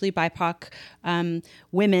largely BIPOC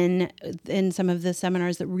women in some of the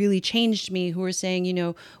seminars that really changed me, who were saying, you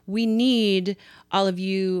know, we need all of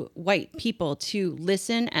you white people to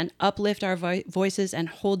listen and uplift our voices and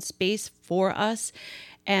hold space for us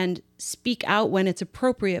and speak out when it's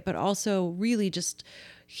appropriate, but also really just,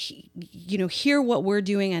 you know, hear what we're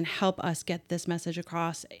doing and help us get this message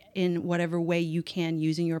across in whatever way you can,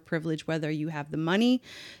 using your privilege, whether you have the money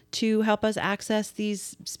to help us access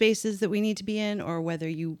these spaces that we need to be in, or whether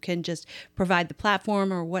you can just provide the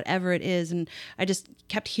platform or whatever it is. And I just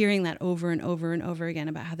kept hearing that over and over and over again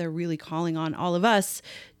about how they're really calling on all of us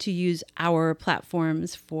to use our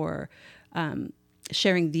platforms for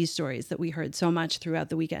sharing these stories that we heard so much throughout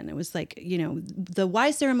the weekend. It was like, you know, the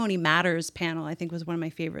Why Ceremony Matters panel, I think, was one of my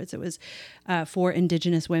favorites. It was for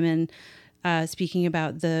Indigenous women speaking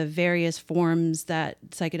about the various forms that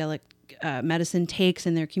psychedelic medicine takes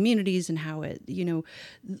in their communities and how it, you know,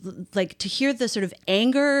 like to hear the sort of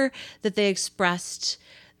anger that they expressed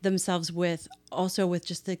themselves with, also with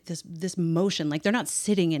just like this motion, like they're not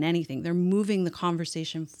sitting in anything, they're moving the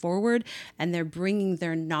conversation forward, and they're bringing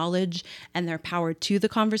their knowledge and their power to the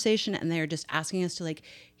conversation, and they're just asking us to like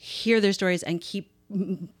hear their stories and keep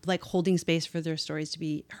like holding space for their stories to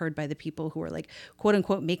be heard by the people who are like, quote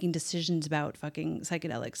unquote, making decisions about fucking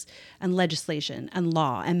psychedelics and legislation and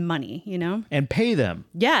law and money, you know? And pay them.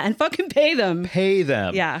 Yeah, and fucking pay them. Pay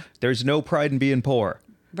them. Yeah. There's no pride in being poor.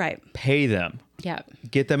 Right. Pay them. Yeah.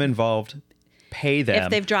 Get them involved. Pay them. If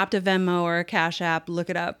they've dropped a Venmo or a Cash App, look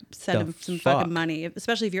it up. Send them some fucking money.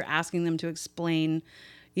 Especially if you're asking them to explain,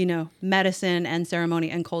 you know, medicine and ceremony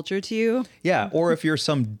and culture to you. Yeah. Or if you're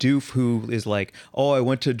some doof who is like, oh, I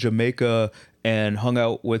went to Jamaica and hung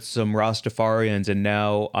out with some Rastafarians, and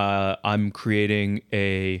now I'm creating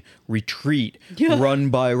a retreat run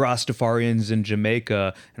by Rastafarians in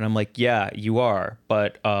Jamaica. And I'm like, yeah, you are.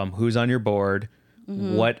 But who's on your board?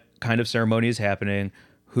 Mm-hmm. What kind of ceremony is happening?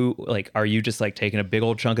 Who, like, are you just like taking a big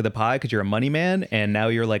old chunk of the pie because you're a money man and now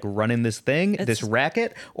you're like running this thing, this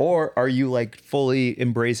racket? Or are you like fully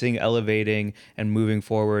embracing, elevating, and moving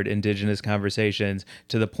forward Indigenous conversations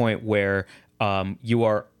to the point where you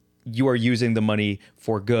are using the money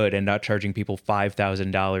for good and not charging people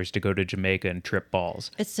 $5,000 to go to Jamaica and trip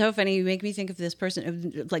balls? It's so funny. You make me think of this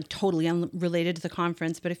person, like totally unrelated to the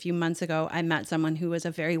conference, but a few months ago, I met someone who was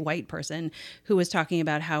a very white person who was talking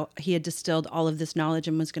about how he had distilled all of this knowledge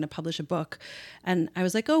and was going to publish a book. And I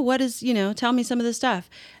was like, oh, what is, you know, tell me some of this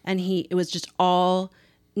stuff. And it was just all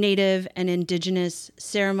Native and Indigenous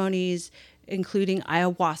ceremonies, including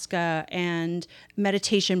ayahuasca and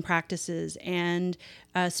meditation practices and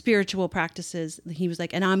spiritual practices. He was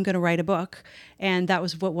like, and I'm going to write a book. And that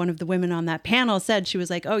was what one of the women on that panel said. She was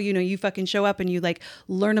like, oh, you know, you fucking show up and you like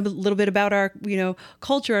learn a little bit about our, you know,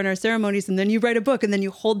 culture and our ceremonies. And then you write a book, and then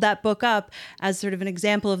you hold that book up as sort of an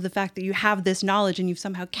example of the fact that you have this knowledge and you've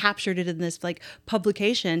somehow captured it in this like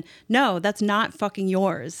publication. No, that's not fucking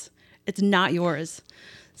yours. It's not yours.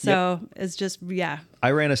 So It's just, yeah.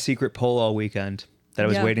 I ran a secret poll all weekend that I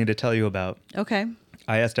was waiting to tell you about. Okay.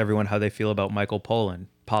 I asked everyone how they feel about Michael Pollan.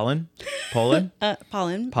 Pollan? Pollan.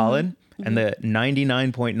 Mm-hmm. And the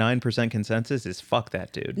 99.9% consensus is fuck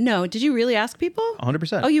that dude. No, did you really ask people?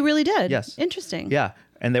 100%. Oh, you really did? Yes. Interesting. Yeah.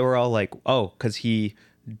 And they were all like, oh, because he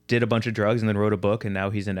did a bunch of drugs and then wrote a book, and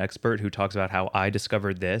now he's an expert who talks about how I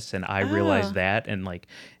discovered this and I realized that. And like,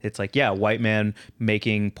 it's like, yeah, white man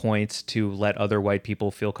making points to let other white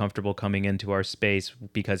people feel comfortable coming into our space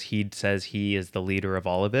because he says he is the leader of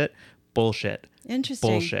all of it. Bullshit. Interesting.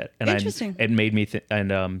 Bullshit. And Interesting. it made me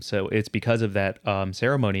so it's because of that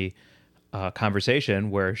ceremony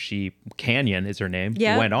conversation where Canyon is her name,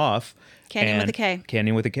 went off. Canyon with a K.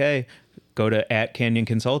 Canyon with a K. Go to @Canyon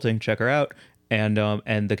Consulting, check her out. And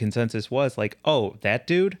the consensus was like, oh, that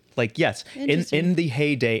dude, like, yes, in the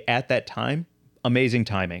heyday at that time, amazing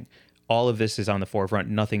timing. All of this is on the forefront.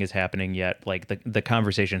 Nothing is happening yet. Like the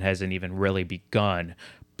conversation hasn't even really begun.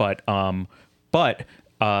 But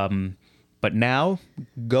now,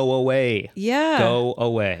 go away. Yeah. Go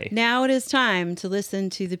away. Now it is time to listen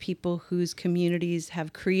to the people whose communities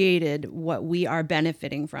have created what we are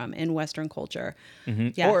benefiting from in Western culture.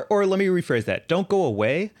 Mm-hmm. Yeah. Or let me rephrase that. Don't go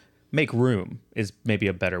away. Make room is maybe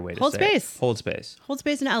a better way to Hold say space. It. Hold space. Hold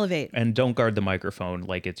space and elevate. And don't guard the microphone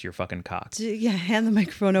like it's your fucking cock. Yeah, hand the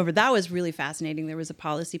microphone over. That was really fascinating. There was a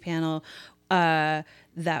policy panel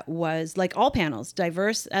that was like all panels,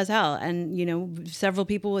 diverse as hell, and several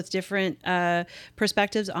people with different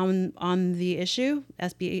perspectives on the issue.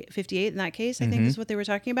 SB 58 in that case, I think is what they were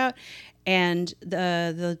talking about. And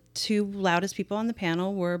the two loudest people on the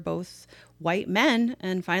panel were both white men.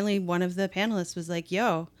 And finally, one of the panelists was like,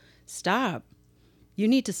 "Yo, stop! You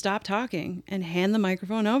need to stop talking and hand the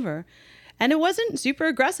microphone over." And it wasn't super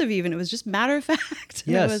aggressive even. It was just matter of fact.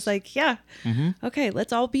 And Yes. it was like, yeah, okay,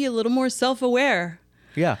 let's all be a little more self-aware.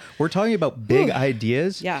 Yeah. We're talking about big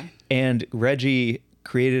ideas. Yeah. And Reggie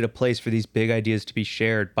created a place for these big ideas to be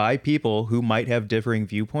shared by people who might have differing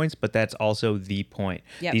viewpoints, but that's also the point.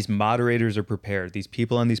 Yep. These moderators are prepared. These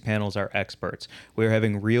people on these panels are experts. We're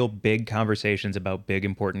having real big conversations about big,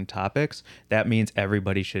 important topics. That means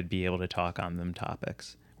everybody should be able to talk on them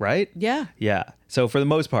topics. Right? Yeah. Yeah. So for the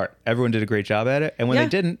most part, everyone did a great job at it. And when Yeah. they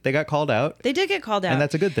didn't, they got called out. They did get called out. And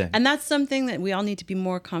that's a good thing. And that's something that we all need to be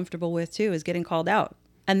more comfortable with too, is getting called out.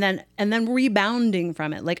 And then rebounding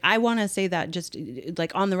from it. Like, I want to say that just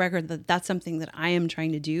like on the record, that's something that I am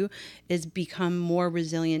trying to do, is become more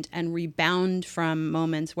resilient and rebound from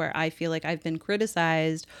moments where I feel like I've been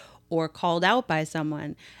criticized or called out by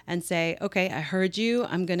someone, and say, okay, I heard you.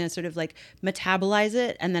 I'm going to sort of like metabolize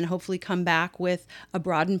it and then hopefully come back with a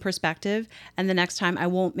broadened perspective. And the next time I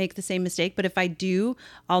won't make the same mistake. But if I do,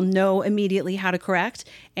 I'll know immediately how to correct.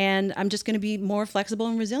 And I'm just going to be more flexible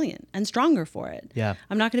and resilient and stronger for it. Yeah.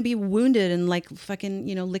 I'm not going to be wounded and like fucking,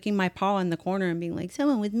 licking my paw in the corner and being like,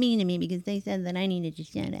 someone was mean to me because they said that I needed to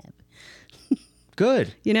shut up.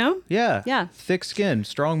 Good. Yeah. Yeah. Thick skin,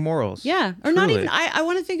 strong morals. Yeah. Or not Truly. even, I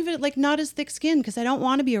want to think of it like not as thick skin, because I don't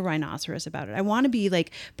want to be a rhinoceros about it. I want to be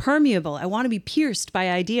like permeable. I want to be pierced by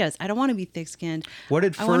ideas. I don't want to be thick skinned. What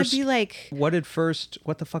I want to be like what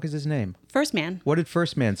the fuck is his name? First Man. What did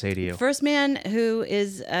First Man say to you? First Man, who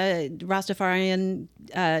is a Rastafarian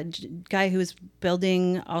guy who was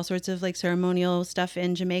building all sorts of like ceremonial stuff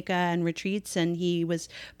in Jamaica and retreats. And he was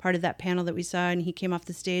part of that panel that we saw, and he came off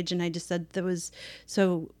the stage, and I just said that was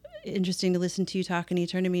so interesting to listen to you talk. And he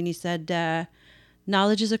turned to me and he said,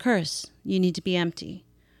 knowledge is a curse. You need to be empty.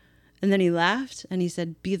 And then he laughed and he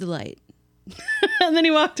said, be the light. And then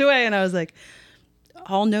he walked away, and I was like,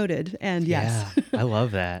 all noted. And yes. Yeah, I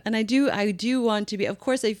love that. And I do want to be, of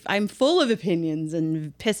course, I'm full of opinions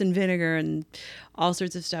and piss and vinegar and all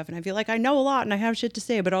sorts of stuff. And I feel like I know a lot and I have shit to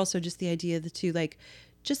say, but also just the idea to like,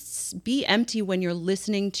 just be empty when you're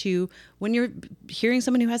when you're hearing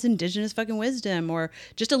someone who has indigenous fucking wisdom or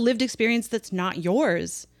just a lived experience that's not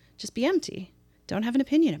yours. Just be empty. Don't have an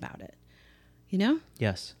opinion about it.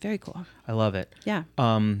 Yes. Very cool. I love it. Yeah. Do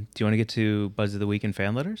you want to get to Buzz of the Week and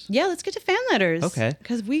fan letters? Yeah, let's get to fan letters. Okay.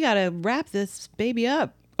 Because we got to wrap this baby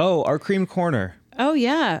up. Oh, our cream corner. Oh,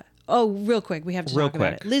 yeah. Oh, real quick. We have to Real talk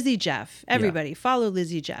about quick. it. Lizzie Jeff. Everybody follow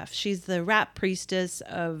Lizzie Jeff. She's the rap priestess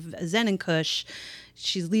of Zen and Kush.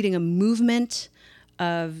 She's leading a movement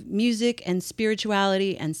of music and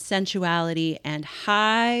spirituality and sensuality and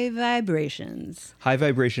high vibrations. High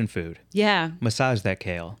vibration food. Yeah. Massage that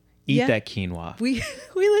kale. Eat Yeah. that quinoa. We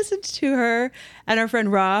listened to her and our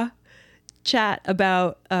friend Ra chat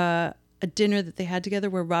about a dinner that they had together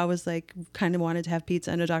where Ra was like, kind of wanted to have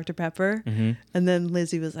pizza and a Dr. Pepper. Mm-hmm. And then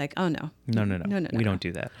Lizzie was like, oh, no. No. We don't no.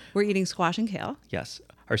 do that. We're eating squash and kale. Yes.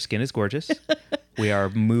 Our skin is gorgeous. We are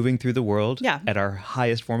moving through the world at our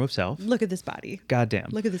highest form of self. Look at this body. Goddamn.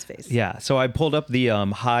 Look at this face. Yeah. So I pulled up the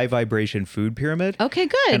high vibration food pyramid. Okay,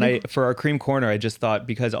 good. And for our cream corner, I just thought,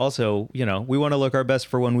 because also, we want to look our best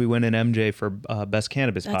for when we win an MJ for Best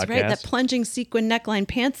Cannabis That's Podcast. right. That plunging sequin neckline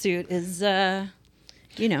pantsuit is,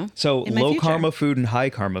 So in my low future. karma food and high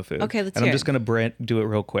karma food. Okay, let's And I'm hear just it. going to do it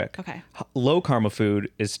real quick. Okay. Low karma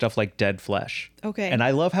food is stuff like dead flesh. Okay. And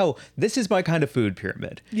I love how this is my kind of food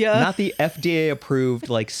pyramid. Yeah. Not the FDA approved,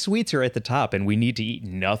 like sweets are at the top and we need to eat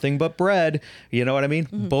nothing but bread. You know what I mean?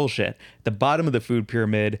 Mm-hmm. Bullshit. The bottom of the food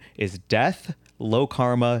pyramid is death, low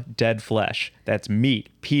karma, dead flesh. That's meat,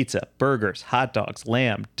 pizza, burgers, hot dogs,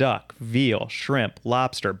 lamb, duck, veal, shrimp,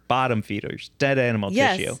 lobster, bottom feeders, dead animal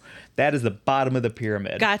Yes. tissue. That is the bottom of the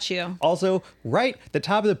pyramid. Got you. Also, the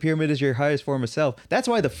top of the pyramid is your highest form of self. That's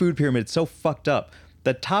why the food pyramid is so fucked up.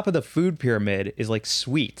 The top of the food pyramid is like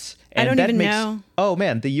sweets. I don't that even know. Oh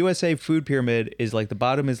man, the USA food pyramid is like the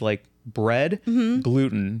bottom is like bread,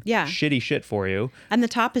 gluten, Mm-hmm. Yeah. shitty shit for you. And the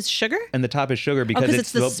top is sugar? And the top is sugar because Because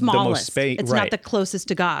it's it's the smallest. most space. It's right. not the closest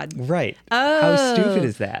to God. Right. Oh. How stupid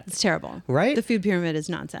is that? It's terrible. Right? The food pyramid is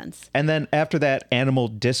nonsense. And then after that, animal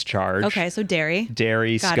discharge. Okay, so dairy.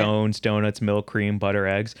 Dairy, Got it. scones, donuts, milk, cream, butter,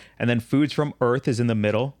 eggs. And then foods from earth is in the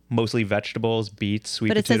middle. mostly vegetables, beets, sweet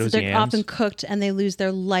But it says potatoes, that they're yams. often cooked and they lose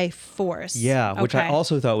their life force. Yeah, which I Okay.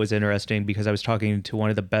 also thought was interesting because I was talking to one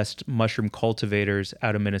of the best mushroom cultivators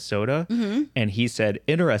out of Minnesota. Mm-hmm. And he said,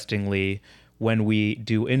 interestingly, when we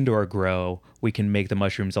do indoor grow, we can make the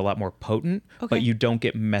mushrooms a lot more potent, Okay. but you don't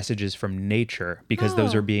get messages from nature because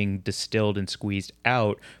those Oh. are being distilled and squeezed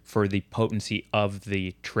out for the potency of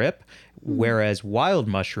the trip. Whereas wild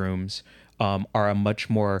mushrooms are a much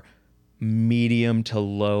more medium to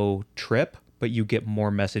low trip, but you get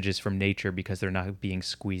more messages from nature because they're not being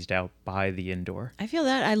squeezed out by the indoor. I feel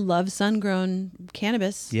that. I love sun-grown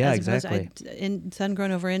cannabis. Yeah, exactly.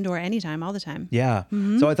 Sun-grown over indoor anytime, all the time. Yeah.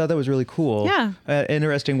 So I thought that was really cool. Yeah.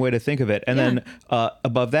 Interesting way to think of it. And then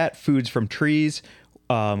above that, foods from trees.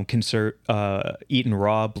 Eaten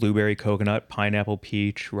raw, blueberry, coconut, pineapple,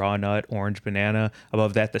 peach, raw nut, orange, banana.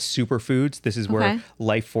 Above that, the superfoods. This is where Okay.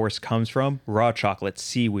 life force comes from. Raw chocolate,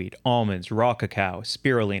 seaweed, almonds, raw cacao,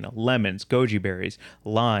 spirulina, lemons, goji berries,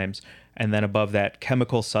 limes. And then above that,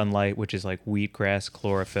 chemical sunlight, which is like wheatgrass,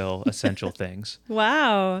 chlorophyll, essential things.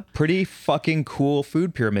 Wow. Pretty fucking cool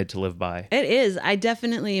food pyramid to live by. It is. I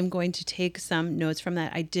definitely am going to take some notes from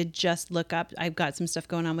that. I did just look up. I've got some stuff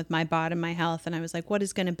going on with my bod and my health. And I was like, what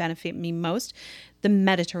is going to benefit me most? The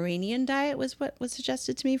Mediterranean diet was what was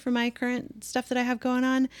suggested to me for my current stuff that I have going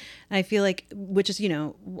on. And I feel like, which is,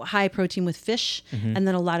 high protein with fish and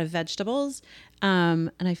then a lot of vegetables.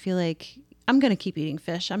 And I feel like I'm going to keep eating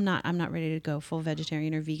fish. I'm not ready to go full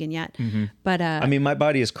vegetarian or vegan yet. But I mean, my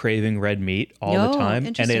body is craving red meat all the Oh, time, and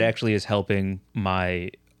interesting. it actually is helping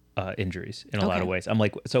my injuries in a lot of Okay. ways. I'm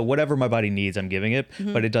like, so whatever my body needs, I'm giving it,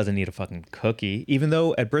 but it doesn't need a fucking cookie. Even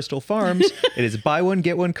though at Bristol Farms, it is buy one,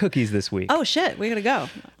 get one cookies this week. oh shit, we got to go.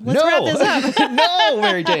 Let's wrap this up. No,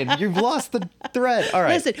 Mary Jane, you've lost the thread. All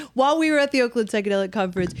right. Listen, while we were at the Oakland Psychedelic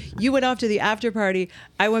Conference, you went off to the after party.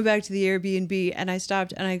 I went back to the Airbnb and I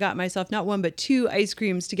stopped and I got myself not one but 2 ice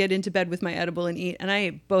creams to get into bed with my edible and eat. And I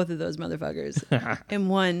ate both of those motherfuckers in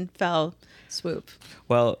one fell swoop.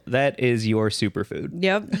 Well, that is your superfood.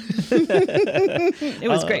 Yep. It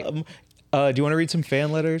was great. Do you want to read some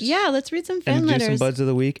fan letters? Yeah, let's read some fan and letters. do some buds of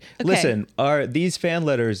the week. Okay. Listen, these fan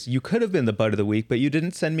letters, you could have been the bud of the week, but you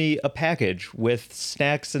didn't send me a package with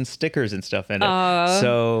snacks and stickers and stuff in it.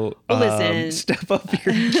 So listen. step up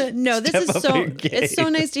your No, this step is up so your game. it's so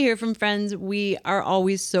nice to hear from friends. We are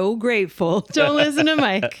always so grateful. Don't listen to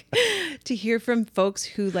Mike. To hear from folks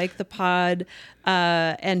who like the pod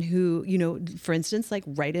and who, for instance, like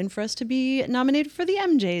write in for us to be nominated for the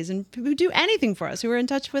MJs and who do anything for us, who are in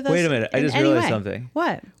touch with us. Wait a minute, I in just any realized way. something.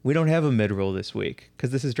 What? We don't have a mid-roll this week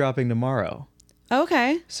because this is dropping tomorrow.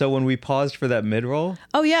 Okay. So when we paused for that mid-roll,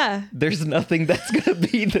 Oh yeah. there's nothing that's going to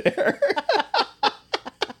be there.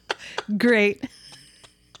 Great.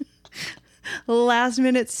 Last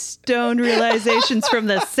minute stoned realizations from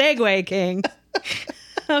the Segway King.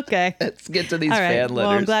 Okay. Let's get to these All right. fan letters. Well,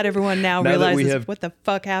 I'm glad everyone now Now that we realizes have what the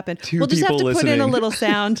fuck happened. 2 We'll just have to people put in a listening. little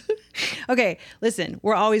sound. Okay, listen,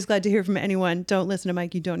 we're always glad to hear from anyone. Don't listen to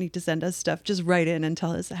Mike. You don't need to send us stuff. Just write in and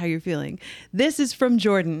tell us how you're feeling. This is from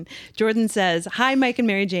Jordan. Jordan says, "Hi, Mike and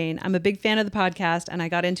Mary Jane. I'm a big fan of the podcast and I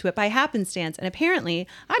got into it by happenstance. And apparently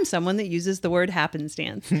I'm someone that uses the word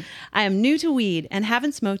happenstance. I am new to weed and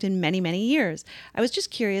haven't smoked in many, many years. I was just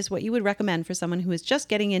curious what you would recommend for someone who is just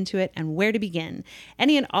getting into it and where to begin.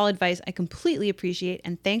 Any and all advice I completely appreciate,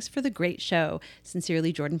 and thanks for the great show.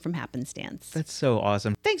 Sincerely, Jordan from Happenstance." That's so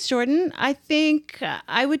awesome. Thanks, Jordan. I think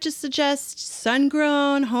I would just suggest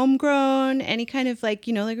sun-grown, homegrown, any kind of like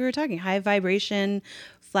we were talking, high vibration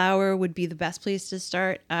flower would be the best place to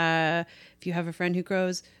start. If you have a friend who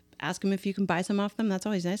grows, ask them if you can buy some off them. That's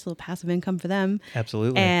always nice, a little passive income for them.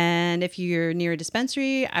 Absolutely. And if you're near a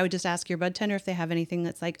dispensary, I would just ask your bud tender if they have anything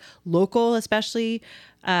that's like local, especially.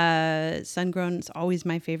 Sun-grown is always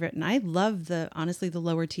my favorite. And I love honestly, the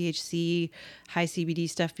lower THC, high CBD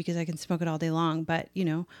stuff because I can smoke it all day long. But,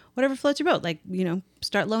 whatever floats your boat,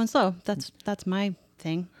 start low and slow. That's my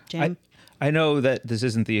thing, jam. I know that this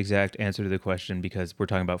isn't the exact answer to the question because we're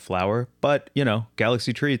talking about flour, but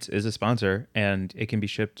Galaxy Treats is a sponsor and it can be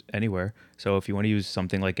shipped anywhere. So if you want to use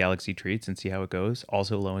something like Galaxy Treats and see how it goes,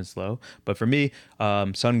 also low and slow. But for me,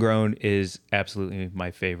 sun-grown is absolutely my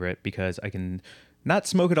favorite because I can not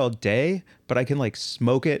smoke it all day, but I can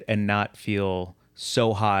smoke it and not feel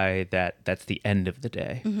so high that that's the end of the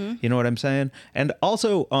day. Mm-hmm. You know what I'm saying? And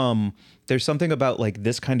also, there's something about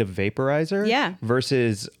this kind of vaporizer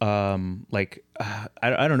versus I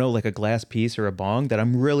don't know, like a glass piece or a bong that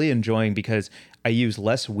I'm really enjoying because I use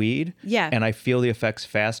less weed Yeah. and I feel the effects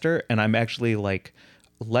faster and I'm actually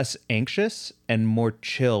less anxious and more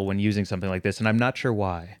chill when using something like this, and I'm not sure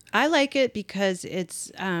why. I like it because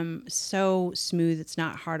it's so smooth. It's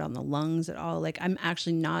not hard on the lungs at all. Like, I'm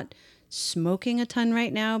actually not smoking a ton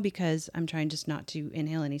right now because I'm trying just not to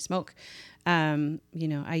inhale any smoke.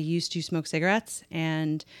 I used to smoke cigarettes,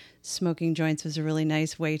 and smoking joints was a really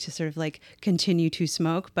nice way to sort of like continue to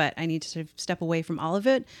smoke, but I need to sort of step away from all of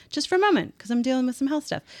it just for a moment because I'm dealing with some health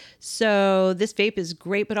stuff. So this vape is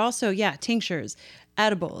great, but also, yeah, tinctures,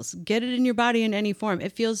 edibles, get it in your body in any form.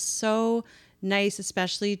 It feels so nice,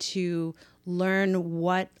 especially to learn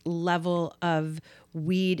what level of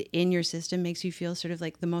weed in your system makes you feel sort of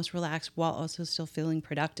like the most relaxed while also still feeling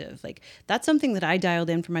productive. Like, that's something that I dialed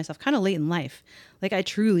in for myself kind of late in life. Like, I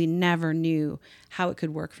truly never knew how it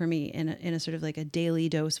could work for me in a sort of like a daily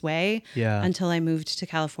dose way until I moved to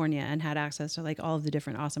California and had access to like all of the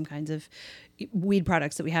different awesome kinds of weed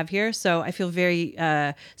products that we have here. So I feel very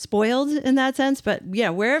spoiled in that sense. But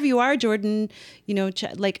yeah, wherever you are, Jordan,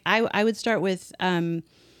 like I would start with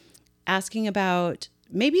asking about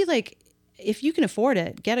maybe like, if you can afford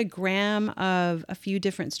it, get a gram of a few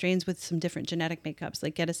different strains with some different genetic makeups.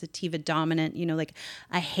 Like, get a sativa dominant, like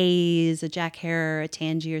a haze, a Jack Hare, a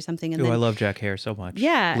Tangy or something. And I love Jack Hare so much.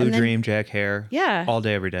 Yeah. Blue Dream, Jack Hare. Yeah. All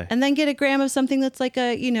day, every day. And then get a gram of something that's like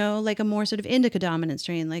like a more sort of indica dominant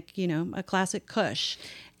strain, like, a classic Kush.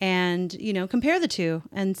 And, compare the two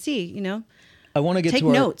and see, I want to get take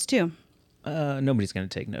to notes too. Nobody's going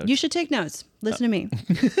to take notes. You should take notes. Listen to me.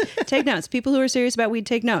 Take notes. People who are serious about weed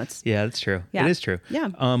take notes. Yeah, that's true. Yeah. It is true. Yeah.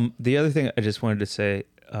 The other thing I just wanted to say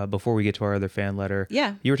before we get to our other fan letter.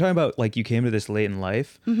 Yeah. You were talking about like you came to this late in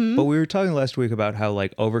life, but we were talking last week about how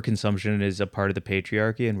like overconsumption is a part of the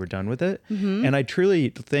patriarchy and we're done with it. And I truly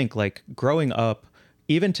think like growing up,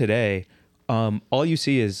 even today, all you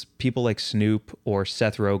see is people like Snoop or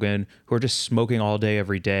Seth Rogen who are just smoking all day,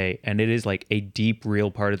 every day. And it is like a deep,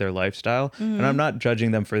 real part of their lifestyle. And I'm not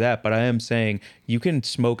judging them for that, but I am saying you can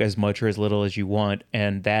smoke as much or as little as you want.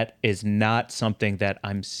 And that is not something that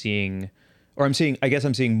I'm seeing, or I guess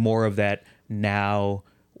I'm seeing more of that now.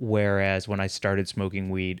 Whereas when I started smoking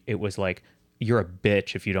weed, it was like, you're a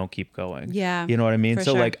bitch if you don't keep going. Yeah. You know what I mean?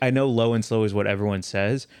 So sure. like, I know low and slow is what everyone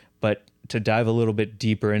says, but to dive a little bit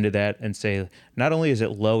deeper into that and say, not only is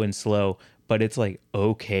it low and slow, but it's like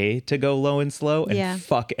okay to go low and slow and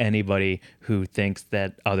fuck anybody who thinks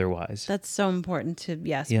that otherwise. That's so important to,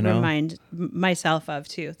 remind myself of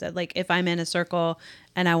too, that like, if I'm in a circle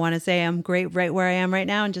and I want to say I'm great right where I am right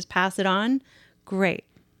now and just pass it on, great.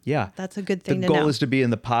 Yeah. That's a good thing to know. know. The goal is to be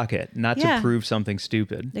in the pocket, not to prove something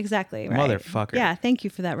stupid. Exactly. Right. Motherfucker. Yeah. Thank you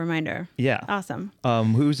for that reminder. Yeah. Awesome.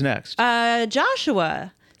 Who's next?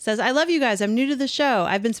 Joshua says, I love you guys. I'm new to the show.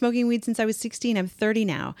 I've been smoking weed since I was 16. I'm 30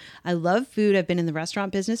 now. I love food. I've been in the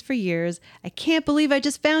restaurant business for years. I can't believe I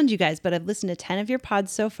just found you guys, but I've listened to 10 of your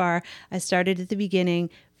pods so far. I started at the beginning,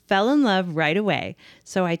 fell in love right away.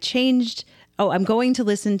 So I changed. I'm going to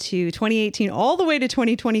listen to 2018 all the way to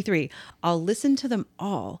 2023. I'll listen to them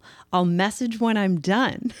all. I'll message when I'm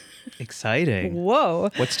done. Exciting. Whoa.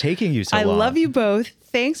 What's taking you so long? I love you both.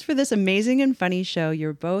 Thanks for this amazing and funny show.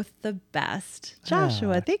 You're both the best.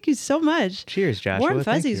 Joshua, thank you so much. Cheers, Joshua. Warm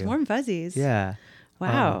Thank fuzzies, you. warm fuzzies. Yeah.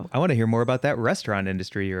 Wow. I want to hear more about that restaurant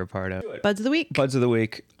industry you're a part of. Buds of the week. Buds of the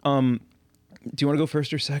week. Do you want to go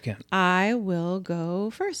first or second? I will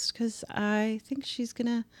go first because I think she's going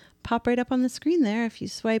to pop right up on the screen there if you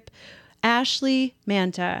swipe. Ashley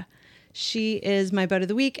Manta. She is my bud of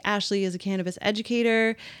the week. Ashley is a cannabis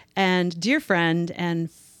educator and dear friend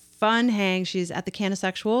and fun hang. She's at the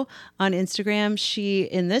Canisexual on Instagram. She,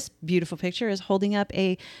 in this beautiful picture, is holding up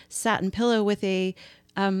a satin pillow with a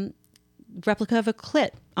replica of a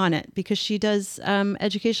clit on it because she does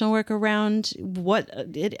educational work around what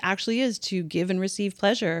it actually is to give and receive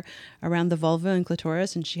pleasure around the vulva and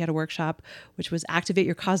clitoris. And she had a workshop which was Activate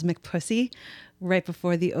Your Cosmic Pussy right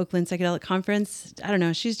before the Oakland Psychedelic Conference. I don't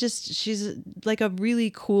know. She's like a really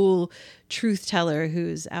cool truth teller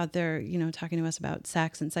who's out there, talking to us about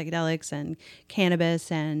sex and psychedelics and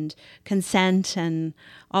cannabis and consent and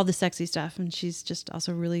all the sexy stuff. And she's just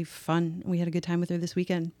also really fun. We had a good time with her this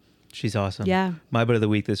weekend. She's awesome. Yeah. My bud of the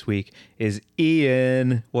week this week is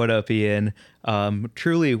Ian. What up, Ian?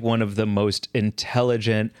 Truly one of the most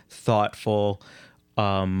intelligent, thoughtful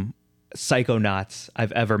psychonauts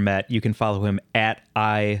I've ever met. You can follow him at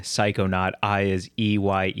iPsychonaut. I is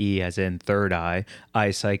EYE as in third eye.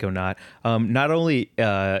 iPsychonaut. Not only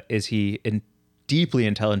is he deeply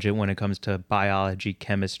intelligent when it comes to biology,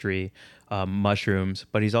 chemistry, mushrooms,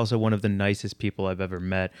 but he's also one of the nicest people I've ever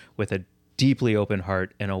met with a deeply open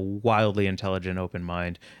heart and a wildly intelligent open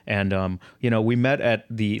mind. And, we met at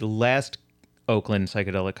the last Oakland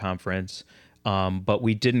Psychedelic Conference. But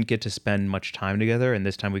we didn't get to spend much time together. And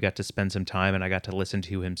this time we got to spend some time, and I got to listen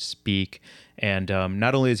to him speak. And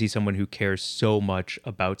not only is he someone who cares so much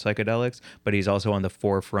about psychedelics, but he's also on the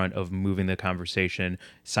forefront of moving the conversation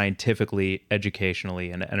scientifically,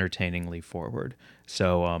 educationally, and entertainingly forward.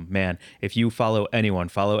 So, man, if you follow anyone,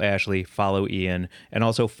 follow Ashley, follow Ian, and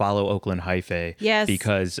also follow Oakland Hyphae. Yes.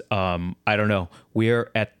 Because, I don't know, we're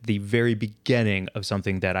at the very beginning of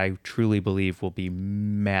something that I truly believe will be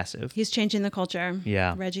massive. He's changing the culture.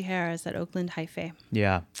 Yeah. Reggie Harris at Oakland Hyphae.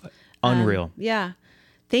 Yeah. Unreal. Yeah.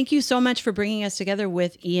 Thank you so much for bringing us together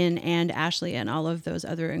with Ian and Ashley and all of those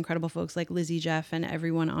other incredible folks like Lizzie, Jeff, and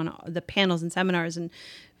everyone on the panels and seminars and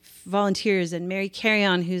volunteers, and Mary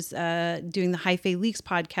Carrion, who's doing the Hyphae Leaks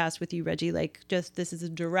podcast with you, Reggie. Like, just this is a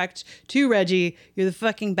direct to Reggie. You're the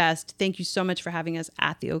fucking best. Thank you so much for having us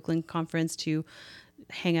at the Oakland conference to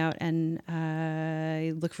hang out, and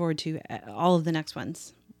I look forward to all of the next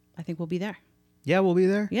ones. I think we'll be there. Yeah, we'll be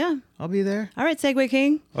there. Yeah. I'll be there. All right, Segway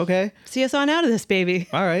King. Okay. See us on out of this, baby.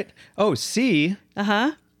 All right. Oh, see.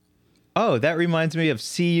 Uh-huh. Oh, that reminds me of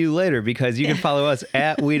see you later, because you can follow us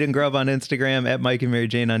at Weed and Grub on Instagram, at Mike and Mary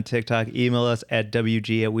Jane on TikTok, email us at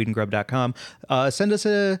wg@weedandgrub.com. Send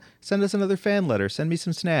us another fan letter. Send me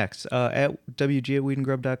some snacks at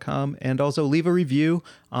wg@weedandgrub.com, and also leave a review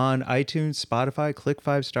on iTunes, Spotify. Click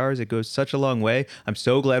 5 stars. It goes such a long way. I'm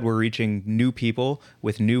so glad we're reaching new people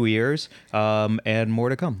with new ears, and more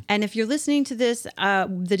to come. And if you're listening to this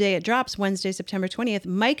the day it drops, Wednesday, September 20th,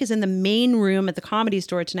 Mike is in the main room at the Comedy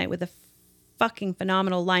Store tonight with a fucking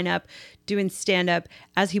phenomenal lineup doing stand-up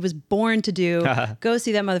as he was born to do. Go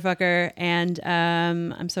see that motherfucker. And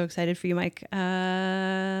I'm so excited for you, Mike.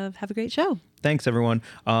 Have a great show. Thanks, everyone.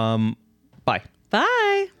 Bye.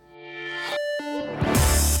 Bye.